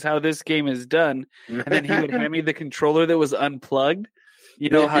is how this game is done." And then he would hand me the controller that was unplugged. You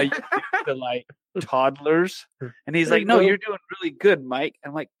know how you do to like toddlers, and he's like, "No, you're doing really good, Mike."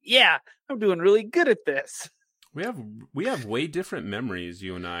 I'm like, "Yeah, I'm doing really good at this." We have way different memories,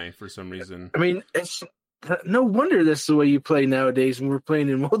 you and I, for some reason. I mean, it's no wonder that's the way you play nowadays when we're playing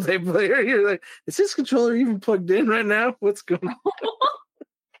in multiplayer. You're like, is this controller even plugged in right now? What's going on?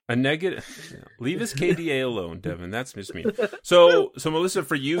 A negative. Leave his KDA alone, Devin. That's just me. So Melissa,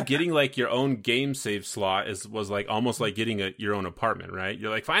 for you, getting like your own game save slot was like almost like getting your own apartment, right?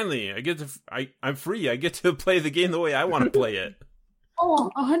 You're like, finally, I'm free. I get to play the game the way I want to play it.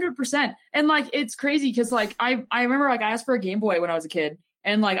 Oh, 100%. And like, it's crazy because like, I remember like I asked for a Game Boy when I was a kid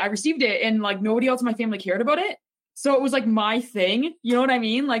and like I received it and like nobody else in my family cared about it. So it was like my thing. You know what I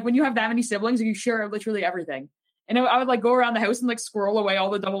mean? Like when you have that many siblings, you share literally everything. And I would like go around the house and like squirrel away all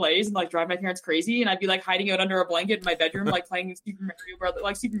the double A's and like drive my parents crazy. And I'd be like hiding out under a blanket in my bedroom, like playing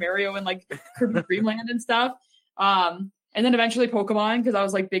Super Mario and like Kirby Dreamland and stuff. And then eventually Pokemon because I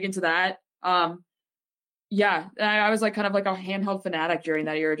was like big into that. Yeah, I was like kind of like a handheld fanatic during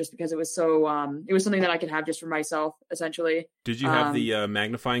that era just because it was so it was something that I could have just for myself essentially. Did you have the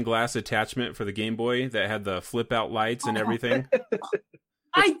magnifying glass attachment for the Game Boy that had the flip out lights and everything?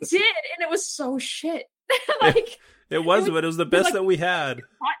 I did, and it was so shit. Like it was the best like, that we had.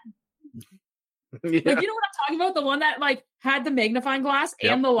 Yeah. Like, you know what I'm talking about? The one that like had the magnifying glass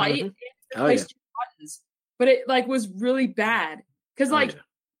and the light and placed two buttons, but it like was really bad because like.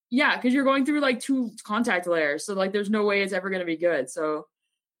 Yeah, because you're going through like 2 contact layers, so like there's no way it's ever going to be good. So,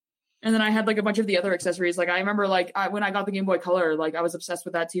 and then I had like a bunch of the other accessories. Like I remember like when I got the Game Boy Color, like I was obsessed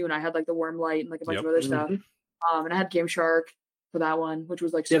with that too, and I had like the worm light and like a bunch of other stuff. And I had Game Shark for that one, which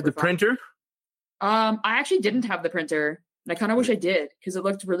was like super you have the fun. printer? I actually didn't have the printer, and I kind of wish I did because it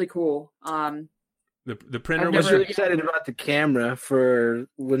looked really cool. The printer I was really excited about the camera for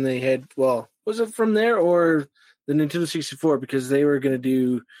when they had. Well, was it from there or the Nintendo 64? Because they were going to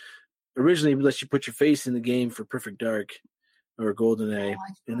do originally let you put your face in the game for Perfect Dark or GoldenEye,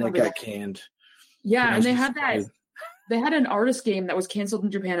 and that got canned. Yeah, and they had that. They had an artist game that was canceled in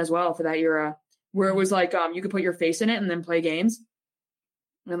Japan as well for that era, where it was like you could put your face in it and then play games,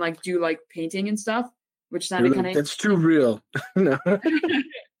 and like do like painting and stuff, which sounded kind of. That's too real. No.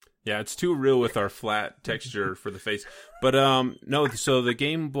 Yeah, it's too real with our flat texture for the face. But no, so the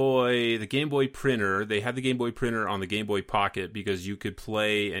Game Boy printer, they had the Game Boy printer on the Game Boy Pocket because you could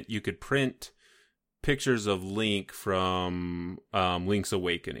play and you could print pictures of Link from Link's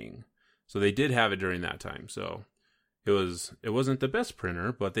Awakening. So they did have it during that time. So it wasn't the best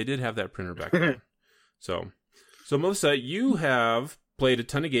printer, but they did have that printer back then. So Melissa, you have played a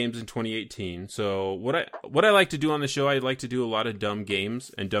ton of games in 2018. So what I like to do on the show, I like to do a lot of dumb games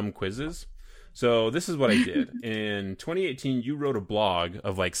and dumb quizzes. So this is what I did. In 2018, you wrote a blog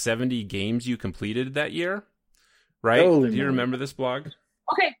of like 70 games you completed that year, right? Do you remember this blog?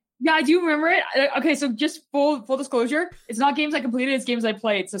 Okay. Yeah, I do remember it. Okay, so just full disclosure, it's not games I completed, it's games I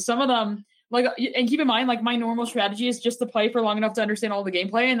played. So some of them, like, and keep in mind, like my normal strategy is just to play for long enough to understand all the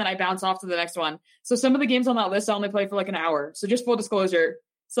gameplay, and then I bounce off to the next one. So some of the games on that list I only play for like an hour. So just full disclosure.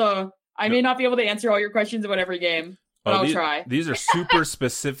 So I may not be able to answer all your questions about every game, but I'll try. These are super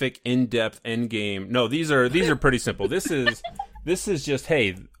specific, in-depth end game. No, these are pretty simple. This is just,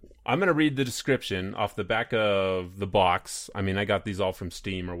 hey, I'm going to read the description off the back of the box. I mean, I got these all from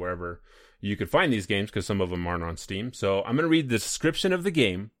Steam or wherever you could find these games because some of them aren't on Steam. So I'm going to read the description of the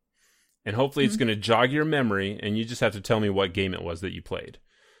game. And hopefully it's going to jog your memory, and you just have to tell me what game it was that you played.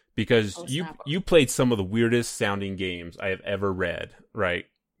 Because you played some of the weirdest sounding games I have ever read, right?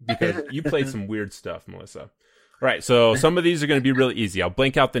 Because you played some weird stuff, Melissa. Right, so some of these are going to be really easy. I'll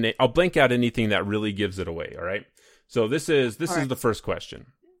blank out I'll blank out anything that really gives it away, all right? So this is the first question.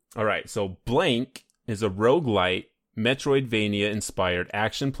 All right, so Blank is a roguelite, Metroidvania-inspired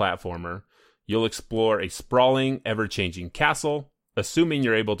action platformer. You'll explore a sprawling, ever-changing castle, assuming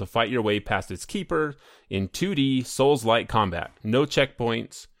you're able to fight your way past its keeper in 2D Souls-like combat. No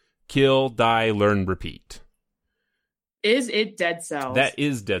checkpoints. Kill, die, learn, repeat. Is it Dead Cells? That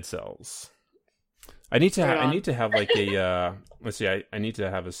is Dead Cells. I need to have like a let's see. I need to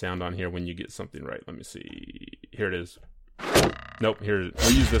have a sound on here when you get something right. Let me see. Here it is. Nope. Here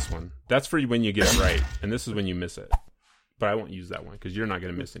we'll use this one. That's for when you get it right, and this is when you miss it. But I won't use that one because you're not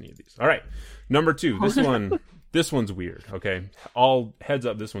going to miss any of these. All right, number 2. This one's weird. Okay, all heads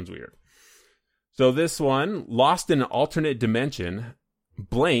up. This one's weird. So this one, lost in an alternate dimension,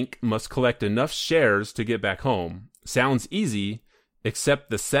 Blank must collect enough shares to get back home. Sounds easy. except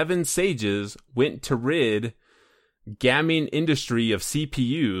the 7 sages went to rid gaming industry of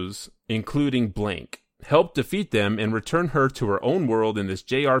CPUs, including blank. Help defeat them and return her to her own world in this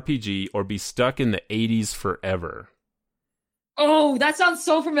JRPG, or be stuck in the 80s forever. Oh, that sounds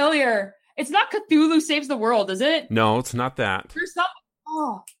so familiar. It's not Cthulhu Saves the World, is it? No, it's not that. There's some.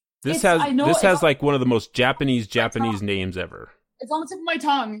 Oh, This has like one of the most Japanese names ever. it's on the tip of my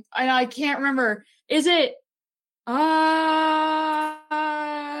tongue. I can't remember. Is it?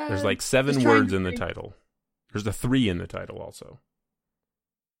 There's like 7 words in the title. There's a 3 in the title also.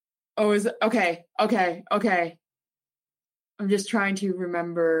 Oh, is it? Okay. I'm just trying to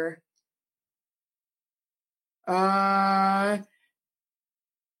remember.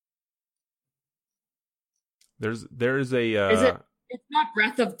 There's a Is it? It's not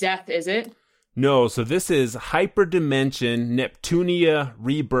Breath of Death, is it? No, so this is Hyperdimension Neptunia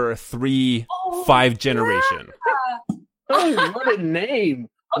Rebirth 3 5 generation. Oh, what a name!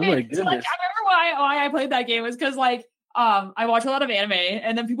 Okay, Oh my goodness! so like, I remember why I played that game was because I watch a lot of anime,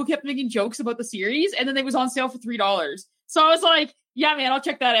 and then people kept making jokes about the series, and then it was on sale for $3. So I was like, yeah, man, I'll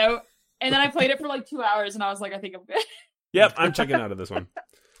check that out. And then I played it for like 2 hours, and I was like, I think I'm good. Yep, I'm checking out of this one.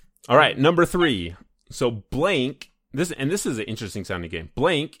 All right, number 3. So Blank, this is an interesting sounding game.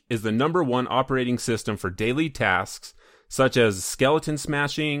 Blank is the number 1 operating system for daily tasks such as skeleton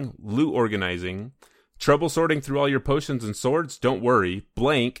smashing, loot organizing, trouble sorting through all your potions and swords. Don't worry,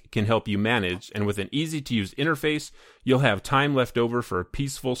 Blank can help you manage, and with an easy-to-use interface, you'll have time left over for a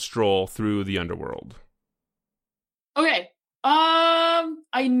peaceful stroll through the underworld. Okay.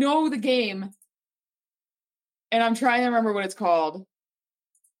 I know the game, and I'm trying to remember what it's called.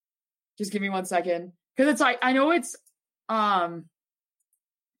 Just give me 1 second, because it's like I know it's an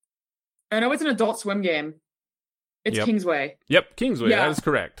Adult Swim game. It's Yep. Kingsway. Yep, Kingsway. Yeah. That is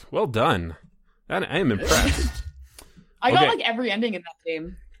correct. Well done. I am impressed. I got Okay. like every ending in that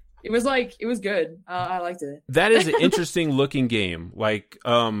game. It was good. I liked it. That is an interesting looking game. Like,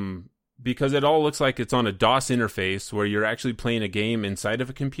 because it all looks like it's on a DOS interface where you're actually playing a game inside of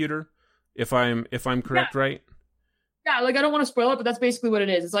a computer. If I'm correct, right? Yeah, like I don't want to spoil it, but that's basically what it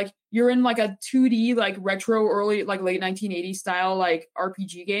is. It's like you're in like a 2D, like retro, early, like late 1980s style, like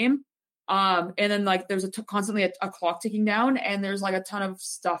RPG game. And then like there's constantly a clock ticking down, and there's like a ton of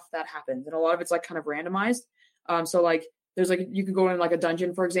stuff that happens, and a lot of it's like kind of randomized. So like there's like you can go in like a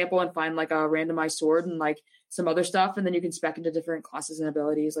dungeon, for example, and find like a randomized sword and like some other stuff, and then you can spec into different classes and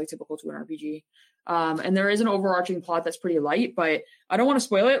abilities, like typical to an RPG. And there is an overarching plot that's pretty light, but I don't want to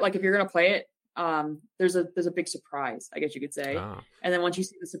spoil it. Like if you're gonna play it, there's a big surprise, I guess you could say. And then once you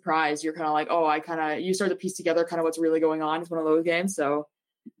see the surprise, you're kind of like, oh, you start to piece together kind of what's really going on. It's one of those games. So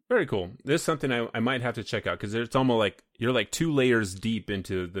Very cool. This is something I might have to check out, because it's almost like you're like 2 layers deep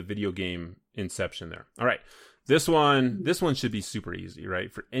into the video game inception there. All right. This one should be super easy,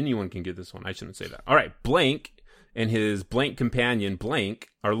 right? For anyone can get this one. I shouldn't say that. All right. Blank and his Blank companion, Blank,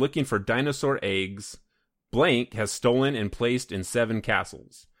 are looking for dinosaur eggs. Blank has stolen and placed in 7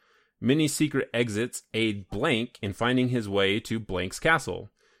 castles. Many secret exits aid Blank in finding his way to Blank's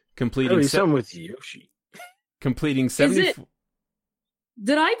castle. Completing some with Yoshi. Completing 70.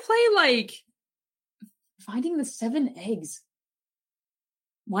 Did I play like finding the 7 eggs?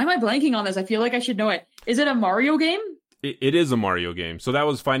 Why am I blanking on this? I feel like I should know it. Is it a Mario game? It is a Mario game. So that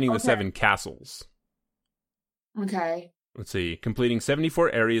was finding the 7 castles. Okay. Let's see. Completing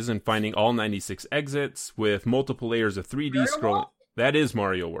 74 areas and finding all 96 exits with multiple layers of 3D scrolling. That is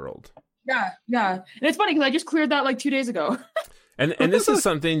Mario World. Yeah. And it's funny because I just cleared that like 2 days ago. And this is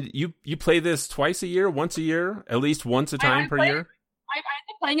something you play this twice a year, once a year, at least once a time per year. I end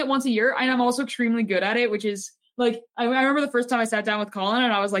up playing it once a year, and I'm also extremely good at it, which is like I remember the first time I sat down with Colin,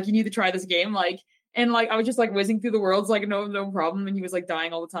 and I was like, "You need to try this game," I was just like whizzing through the worlds like no problem, and he was like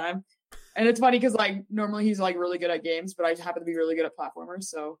dying all the time. And it's funny because like normally he's like really good at games, but I happen to be really good at platformers.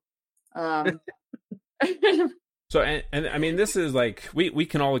 So, So and I mean, this is like we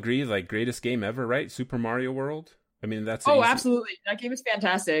can all agree like greatest game ever, right? Super Mario World. I mean, that's easy. Absolutely, that game is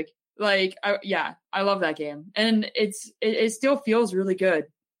fantastic. Like, I love that game, and it still feels really good.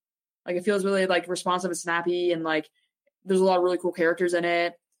 Like, it feels really like responsive and snappy, and like there's a lot of really cool characters in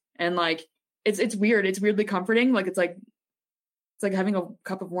it, and like it's weird. It's weirdly comforting. Like it's like having a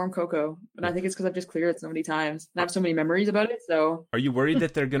cup of warm cocoa, and I think it's because I've just cleared it so many times and I have so many memories about it. So, are you worried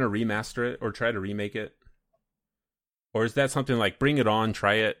that they're gonna remaster it or try to remake it, or is that something like bring it on,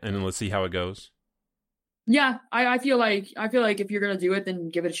 try it, and then let's see how it goes? Yeah, I feel like if you're gonna do it,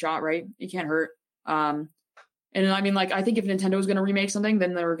 then give it a shot, right? It can't hurt. And I mean, like, I think if Nintendo is gonna remake something,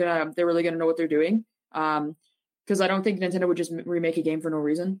 then they're really gonna know what they're doing. Because I don't think Nintendo would just remake a game for no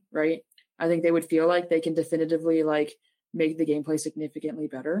reason, right? I think they would feel like they can definitively like make the gameplay significantly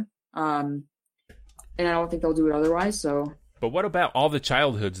better. And I don't think they'll do it otherwise. So, but what about all the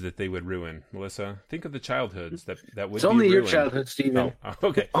childhoods that they would ruin, Melissa? Think of the childhoods that would. It's only be your ruined. childhood, Steven. Oh,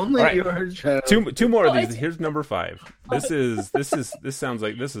 okay. Only All right. your childhood. Two more of these. Here's number 5. This sounds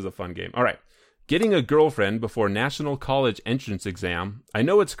like this is a fun game. All right. Getting a girlfriend before National College entrance exam. I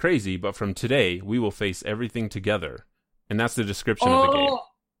know it's crazy, but from today we will face everything together. And that's the description of the game.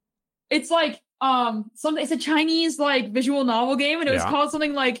 It's like something. It's a Chinese like visual novel game, and it was called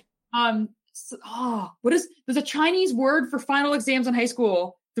something like there's a Chinese word for final exams in high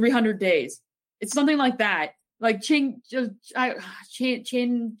school. 300 days. It's something like that. Like chain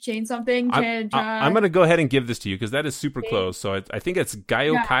something. I'm going to go ahead and give this to you because that is super close. So I think it's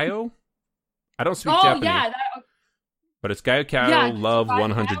Gaiokaio. I don't speak Japanese. Yeah, but it's Gaiokaio Love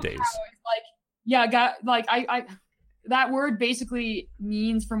 100 Days. I that word basically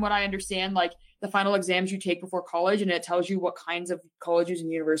means, from what I understand, like the final exams you take before college, and it tells you what kinds of colleges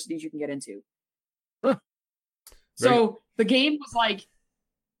and universities you can get into. Huh. So the game was like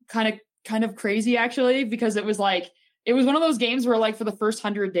kind of crazy actually, because it was one of those games where like for the first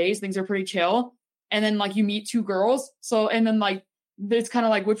 100 days things are pretty chill, and then like you meet 2 girls, and then like it's kind of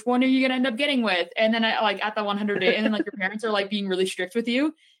like, which one are you gonna end up getting with? And then at the 100 day, and then like your parents are like being really strict with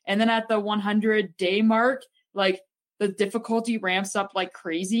you, and then at the 100 day mark, like the difficulty ramps up like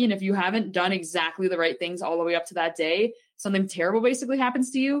crazy, and if you haven't done exactly the right things all the way up to that day, something terrible basically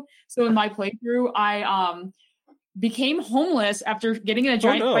happens to you. So in my playthrough, I became homeless after getting in a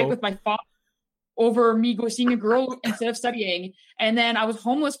giant fight with my father over me seeing a girl instead of studying. And then I was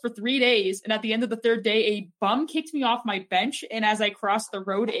homeless for 3 days. And at the end of the 3rd day, a bum kicked me off my bench. And as I crossed the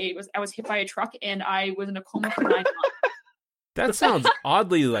road, I was hit by a truck, and I was in a coma for 9 months. That sounds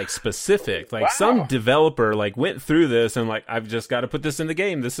oddly like specific. Like some developer like went through this and like, I've just got to put this in the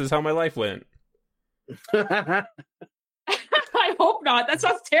game. This is how my life went. I hope not. That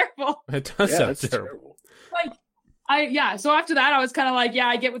sounds terrible. It does sound terrible. So after that, I was kind of like,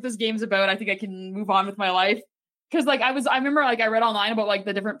 I get what this game's about. I think I can move on with my life. Cause like I remember like I read online about like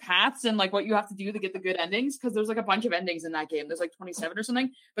the different paths and like what you have to do to get the good endings. Cause there's like a bunch of endings in that game. There's like 27 or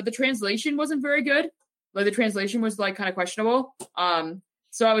something, but the translation wasn't very good. Like the translation was like kind of questionable.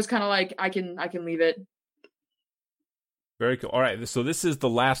 So I was kind of like, I can leave it. Very cool. All right. So this is the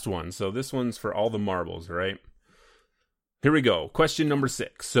last one. So this one's for all the marbles, right? Here we go. Question number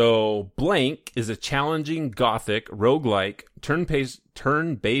 6. So Blank is a challenging gothic roguelike turn-based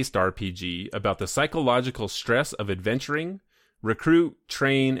RPG about the psychological stress of adventuring, recruit,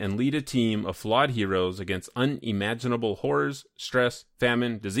 train, and lead a team of flawed heroes against unimaginable horrors, stress,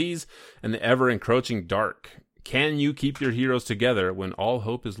 famine, disease, and the ever-encroaching dark. Can you keep your heroes together when all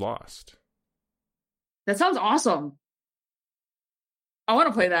hope is lost? That sounds awesome. I want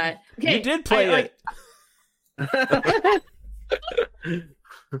to play that. Okay, you did play it.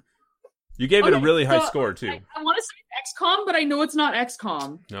 You gave it a really high score, too. I want to say XCOM, but I know it's not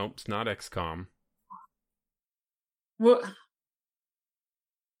XCOM. Nope, it's not XCOM. What?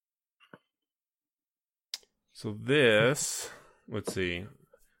 So this, let's see.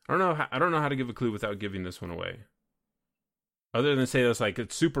 I don't know how to give a clue without giving this one away. Other than say this, like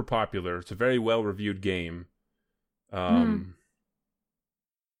it's super popular. It's a very well reviewed game. It's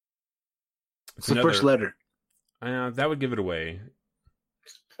the first letter. That would give it away.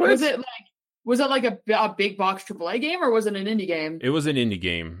 Was it like a big box AAA game, or was it an indie game? It was an indie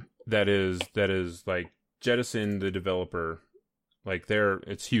game that is like Jettison, the developer. Like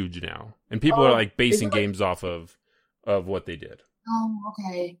it's huge now, and people are like basing games off of what they did. Oh,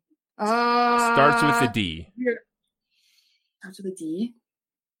 okay. Starts with a D. Starts with a D.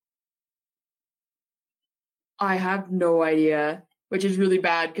 I have no idea, which is really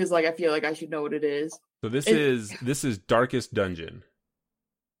bad because like I feel like I should know what it is. So this is Darkest Dungeon.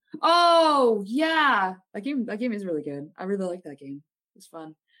 Oh yeah, that game is really good. I really like that game. It's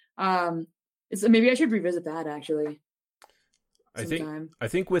fun. Maybe I should revisit that actually. I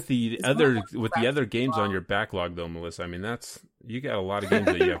think with the other games on your backlog though, Melissa, I mean you got a lot of games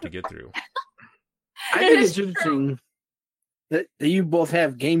that you have to get through. I think it's interesting that you both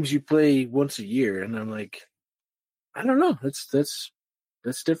have games you play once a year, and I'm like, I don't know. That's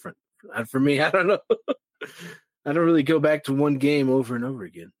different. For me, I don't know. I don't really go back to one game over and over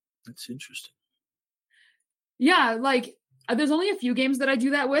again. That's interesting. Yeah, like there's only a few games that I do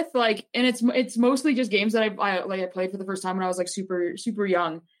that with, like, and it's mostly just games that I played for the first time when I was like super super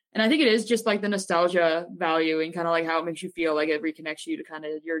young, and I think it is just like the nostalgia value and kind of like how it makes you feel, like it reconnects you to kind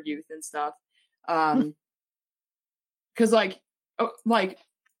of your youth and stuff. Because like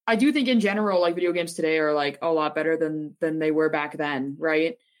I do think in general, like video games today are like a lot better than they were back then,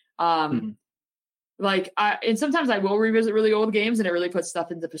 right? like and sometimes I will revisit really old games, and it really puts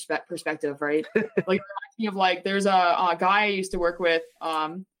stuff into perspective, right? Like it reminds me of like there's a guy I used to work with,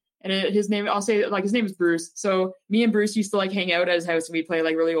 and his name, I'll say like his name is Bruce. So me and Bruce used to like hang out at his house and we'd play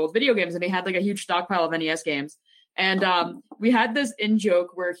like really old video games, and he had like a huge stockpile of NES games. And we had this in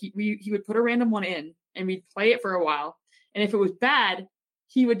joke where he would put a random one in and we'd play it for a while. And if it was bad,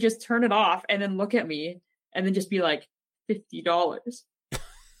 he would just turn it off and then look at me and then just be like, $50.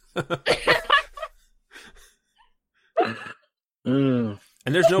 And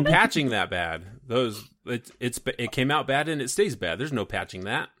there's no patching that bad. It came out bad and it stays bad. There's no patching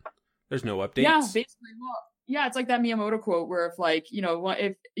that. There's no updates. Yeah, basically. Well, yeah, it's like that Miyamoto quote where if like,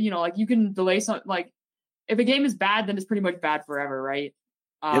 if like you can delay some, like if a game is bad, then it's pretty much bad forever, right?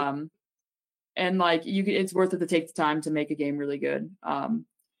 Yep. And like it's worth it to take the time to make a game really good. Yeah,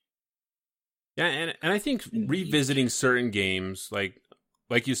 and I think revisiting certain games, like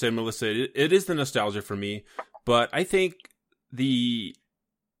you said, Melissa, it is the nostalgia for me. But I think the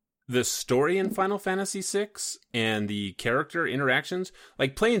story in Final Fantasy VI and the character interactions,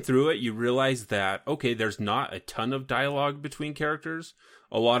 like playing through it, you realize that, okay, there's not a ton of dialogue between characters.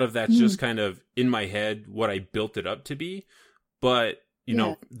 A lot of that's just kind of in my head, what I built it up to be. But, you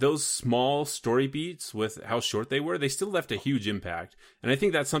know, those small story beats with how short they were, they still left a huge impact. And I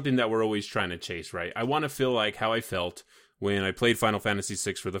think that's something that we're always trying to chase, right? I want to feel like how I felt when I played Final Fantasy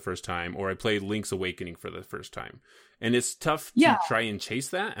VI for the first time, or I played Link's Awakening for the first time. And it's tough to try and chase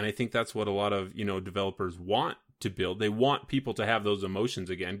that. And I think that's what a lot of, developers want to build. They want people to have those emotions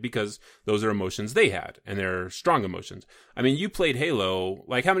again, because those are emotions they had, and they're strong emotions. I mean, you played Halo.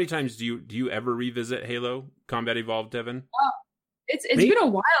 Like, how many times do you ever revisit Halo Combat Evolved, Devin? It's been a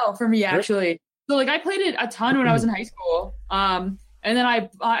while for me, actually. So, like, I played it a ton when I was in high school. And then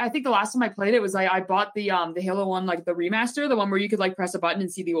I think the last time I played it was I bought the Halo one, like the remaster, the one where you could like press a button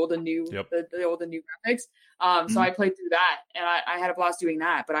and see the old and new, the old and new graphics. So I played through that, and I had a blast doing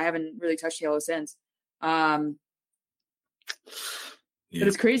that, but I haven't really touched Halo since. But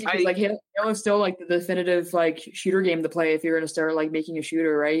it's crazy because like Halo's still like the definitive like shooter game to play if you're going to start like making a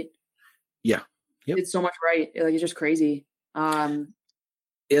shooter, right? Yeah. Yep. It's so much right. Like it's just crazy. Yeah,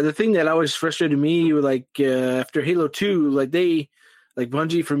 the thing that always frustrated me was like after Halo 2, like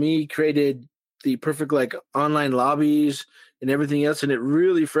Bungie for me created the perfect like online lobbies and everything else, and it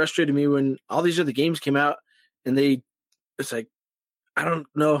really frustrated me when all these other games came out and it's like, I don't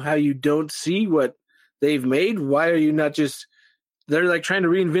know how you don't see what they've made. Why are you not just, they're like trying to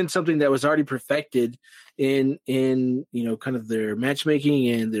reinvent something that was already perfected in kind of their matchmaking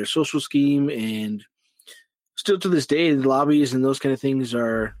and their social scheme, and still to this day the lobbies and those kind of things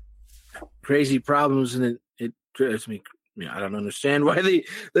are crazy problems, and it drives me. I don't understand why they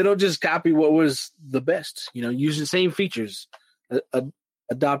don't just copy what was the best, use the same features,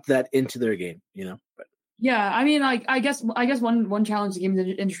 adopt that into their game, but. Yeah, I mean, like, I guess one challenge the games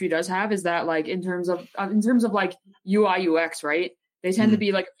industry does have is that, like, in terms of like UI UX, right? They tend to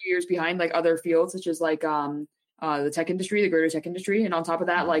be like a few years behind like other fields, such as like the tech industry, the greater tech industry, and on top of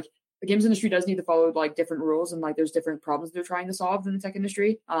that, like the games industry does need to follow like different rules, and like there's different problems they're trying to solve in the tech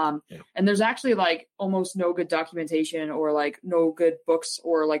industry. And there's actually like almost no good documentation or like no good books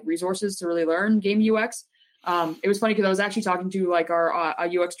or like resources to really learn game UX. It was funny because I was actually talking to like our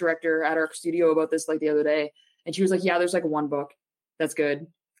UX director at our studio about this like the other day, and she was like, "Yeah, there's like one book that's good."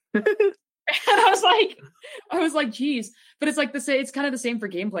 And I was like, "Geez," but it's like it's kind of the same for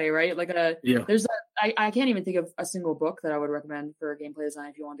gameplay, right? Like, I can't even think of a single book that I would recommend for gameplay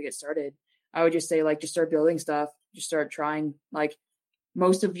design if you want to get started. I would just say like, just start building stuff, just start trying. Like,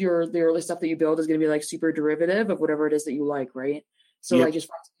 most of the early stuff that you build is going to be like super derivative of whatever it is that you like, right? So like just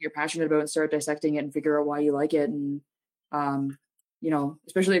find something you're passionate about and start dissecting it and figure out why you like it. And,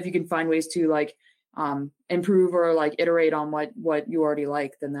 especially if you can find ways to like improve or like iterate on what you already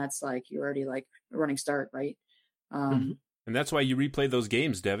like, then that's like, you're already like a running start. Right. And that's why you replay those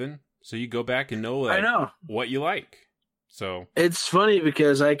games, Devin. So you go back and know, like, I know what you like. So it's funny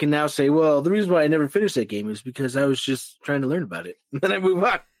because I can now say, well, the reason why I never finished that game is because I was just trying to learn about it. And then I move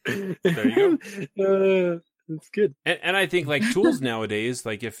on. There you go. It's good. And I think like tools nowadays,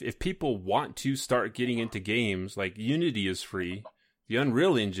 like if people want to start getting into games, like Unity is free, the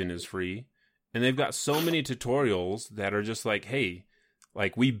Unreal Engine is free, and they've got so many tutorials that are just like, hey,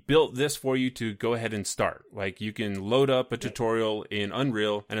 like we built this for you to go ahead and start. Like you can load up a tutorial in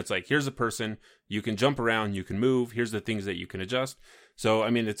Unreal and it's like, here's a person, you can jump around, you can move, here's the things that you can adjust. So, I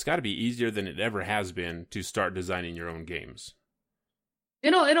mean, it's got to be easier than it ever has been to start designing your own games.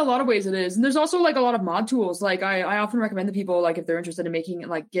 In a lot of ways it is. And there's also like a lot of mod tools. Like I often recommend to people, like if they're interested in making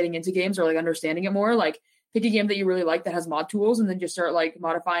like getting into games or like understanding it more, like pick a game that you really like that has mod tools and then just start like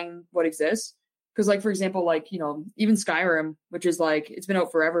modifying what exists. Because, like, for example, like, even Skyrim, which is like, it's been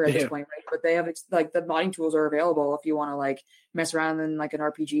out forever at this point, right? But they have like the modding tools are available if you want to like mess around in like an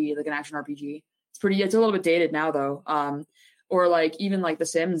RPG, like an action RPG. It's a little bit dated now though. Or like even like The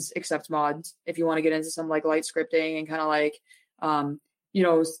Sims accepts mods if you want to get into some like light scripting and kind of like,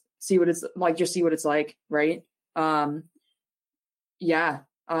 see what it's like, just see what it's like, right? Yeah.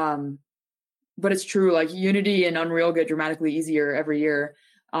 But it's true, like Unity and Unreal get dramatically easier every year.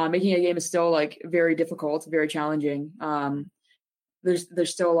 Making a game is still like very difficult, very challenging. There's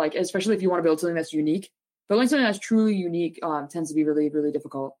still like, especially if you want to build something that's unique, building something that's truly unique tends to be really, really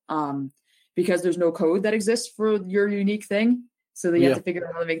difficult. Because there's no code that exists for your unique thing. So you have to figure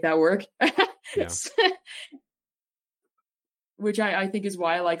out how to make that work. Which I think is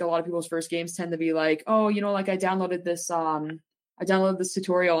why like a lot of people's first games tend to be like, oh, like I downloaded this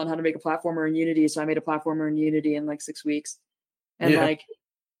tutorial on how to make a platformer in Unity. So I made a platformer in Unity in like 6 weeks. And like,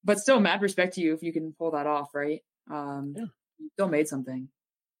 but still mad respect to you if you can pull that off, right? You still made something.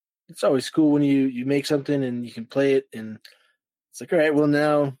 It's always cool when you make something and you can play it and it's like, all right, well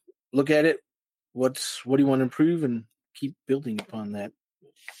now look at it. What do you want to improve and keep building upon that?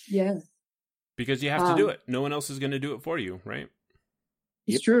 Yeah. Because you have to do it. No one else is going to do it for you, right?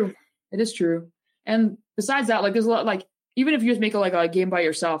 It's true. It is true. And besides that, like there's a lot, like even if you just make a game by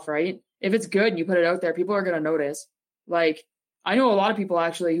yourself, right? If it's good and you put it out there, people are going to notice. Like I know a lot of people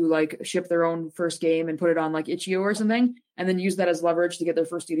actually who like ship their own first game and put it on like Itch.io or something, and then use that as leverage to get their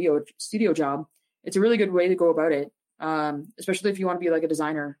first studio job. It's a really good way to go about it. Especially if you want to be like a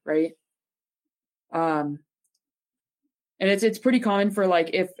designer, right? And it's pretty common for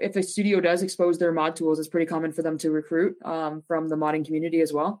like if a studio does expose their mod tools, it's pretty common for them to recruit from the modding community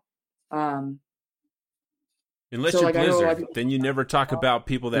as well. Unless you're Blizzard, then you never talk about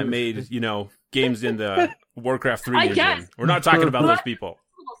people that made games in the Warcraft 3 engine. We're not talking about those people.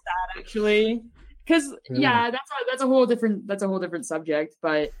 Sad, actually, because that's a whole different subject.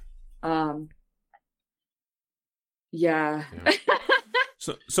 But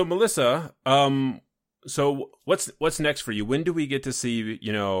So Melissa, so what's next for you? When do we get to see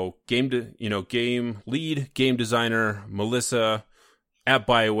game lead game designer Melissa at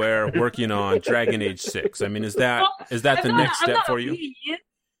BioWare working on Dragon Age 6? I mean, is that the next step for you?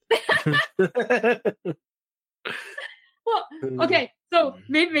 Well, okay, so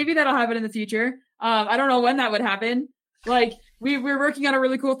maybe that'll happen in the future. I don't know when that would happen. Like we're working on a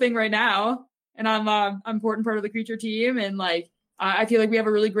really cool thing right now, and I'm important part of the Creature team, and like I feel like we have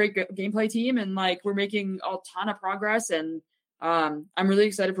a really great gameplay team, and like we're making a ton of progress, and I'm really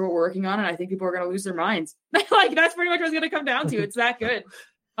excited for what we're working on, and I think people are going to lose their minds. Like that's pretty much what it's going to come down to. It's that good.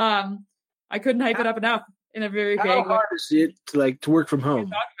 I couldn't hype it up enough in a very vague way. How hard is it to work from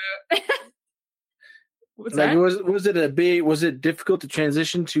home? What's like, that? was it difficult to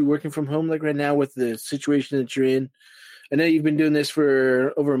transition to working from home like right now with the situation that you're in? I know you've been doing this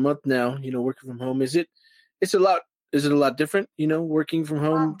for over a month now, working from home. Is it a lot different, working from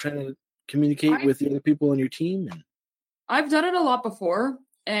home, trying to communicate with the other people on your team? I've done it a lot before,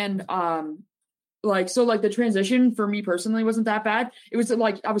 and the transition for me personally wasn't that bad. It was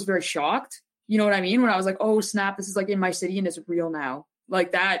like I was very shocked, you know what I mean? When I was like, oh snap, this is like in my city and it's real now.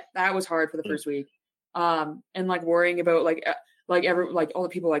 Like that was hard for the first week. And like worrying about all the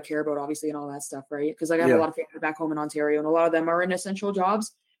people I care about, obviously, and all that stuff, right? Because I have a lot of family back home in Ontario, and a lot of them are in essential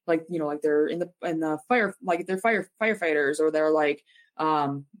jobs, like they're in the fire, like they're firefighters, or they're like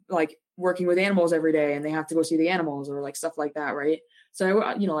working with animals every day, and they have to go see the animals, or like stuff like that, right? So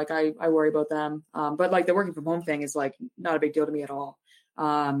I worry about them, but like the working from home thing is like not a big deal to me at all.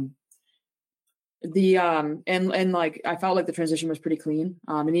 And like I felt like the transition was pretty clean.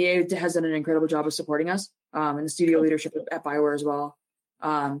 And EA has done an incredible job of supporting us, and the studio leadership at BioWare as well.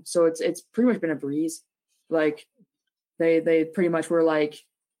 So it's pretty much been a breeze. Like they pretty much were like,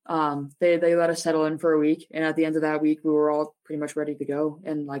 they let us settle in for a week, and at the end of that week we were all pretty much ready to go.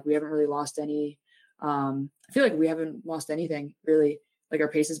 And like we haven't really lost any. I feel like we haven't lost anything really. Like our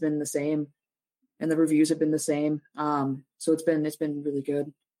pace has been the same, and the reviews have been the same. So it's been really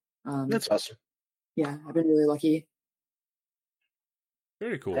good. That's awesome. Yeah, I've been really lucky.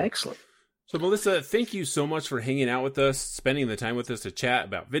 Very cool. Excellent. So, Melissa, thank you so much for hanging out with us, spending the time with us to chat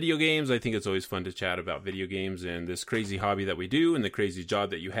about video games. I think it's always fun to chat about video games and this crazy hobby that we do and the crazy job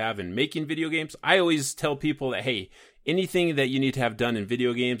that you have in making video games. I always tell people that, hey, anything that you need to have done in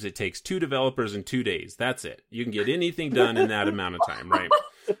video games, it takes 2 developers in 2 days. That's it. You can get anything done in that amount of time, right?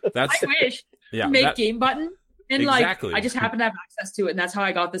 I wish. Yeah, make game button. And exactly. like, I just happen to have access to it, and that's how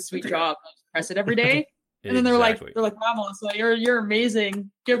I got this sweet job. I just press it every day, and then they're like, wow, Melissa, you're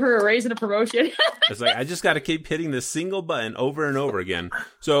amazing. Give her a raise and a promotion. It's like I just got to keep hitting this single button over and over again.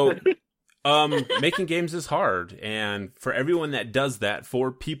 So, Making games is hard, and for everyone that does that,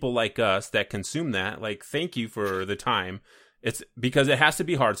 for people like us that consume that, like, thank you for the time. It's because it has to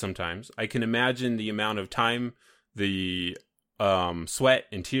be hard sometimes. I can imagine the amount of time, the sweat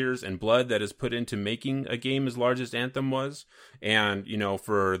and tears and blood that is put into making a game as large as Anthem was. And, you know,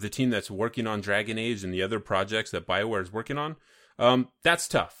 for the team that's working on Dragon Age and the other projects that BioWare is working on, that's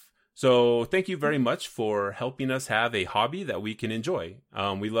tough. So thank you very much for helping us have a hobby that we can enjoy.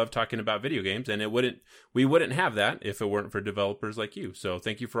 We love talking about video games, and we wouldn't have that if it weren't for developers like you. So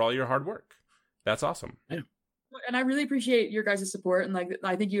thank you for all your hard work. That's awesome. Yeah. And I really appreciate your guys' support, and like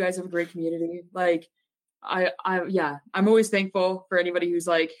I think you guys have a great community. Like I'm always thankful for anybody who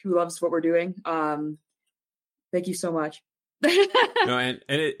loves what we're doing. Thank you so much. No, and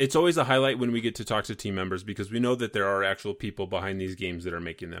it's always a highlight when we get to talk to team members, because we know that there are actual people behind these games that are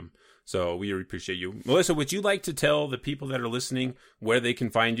making them. So we appreciate you. Melissa, would you like to tell the people that are listening where they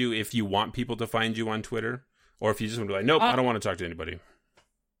can find you if you want people to find you on Twitter, or if you just want to be like, nope, I don't want to talk to anybody?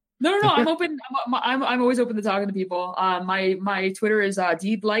 No. I'm open. I'm always open to talking to people. My Twitter is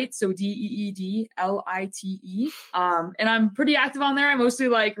Deedlite, so DEEDLITE. And I'm pretty active on there. I mostly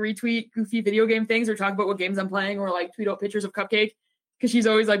like retweet goofy video game things or talk about what games I'm playing, or like tweet out pictures of Cupcake because she's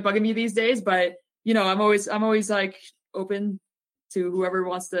always like bugging me these days. But you know, I'm always like open to whoever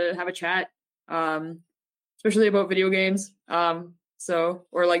wants to have a chat, especially about video games. So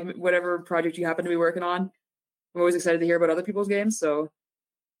or like whatever project you happen to be working on. I'm always excited to hear about other people's games. So.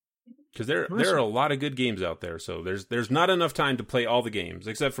 Because there are a lot of good games out there, so there's not enough time to play all the games.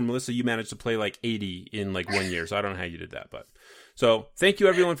 Except for Melissa, you managed to play like 80 in like 1 year, so I don't know how you did that. But so thank you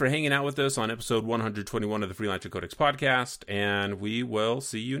everyone for hanging out with us on episode 121 of the Freelancer Codex podcast, and we will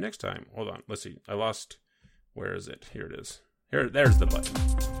see you next time. Hold on, let's see. I lost. Where is it? Here it is. There's the button.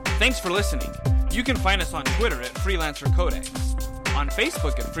 Thanks for listening. You can find us on Twitter at Freelancer Codex, on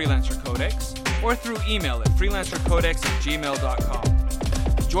Facebook at Freelancer Codex, or through email at freelancercodex@gmail.com.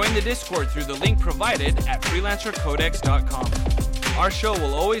 Join the Discord through the link provided at freelancercodex.com. Our show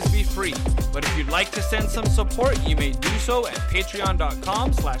will always be free, but if you'd like to send some support, you may do so at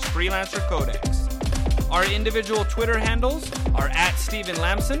patreon.com/freelancercodex. Our individual Twitter handles are at Steven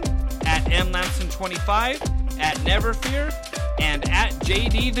Lamson, at mlamson25, at Neverfear, and at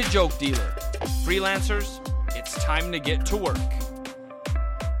JD the Joke Dealer. Freelancers, it's time to get to work.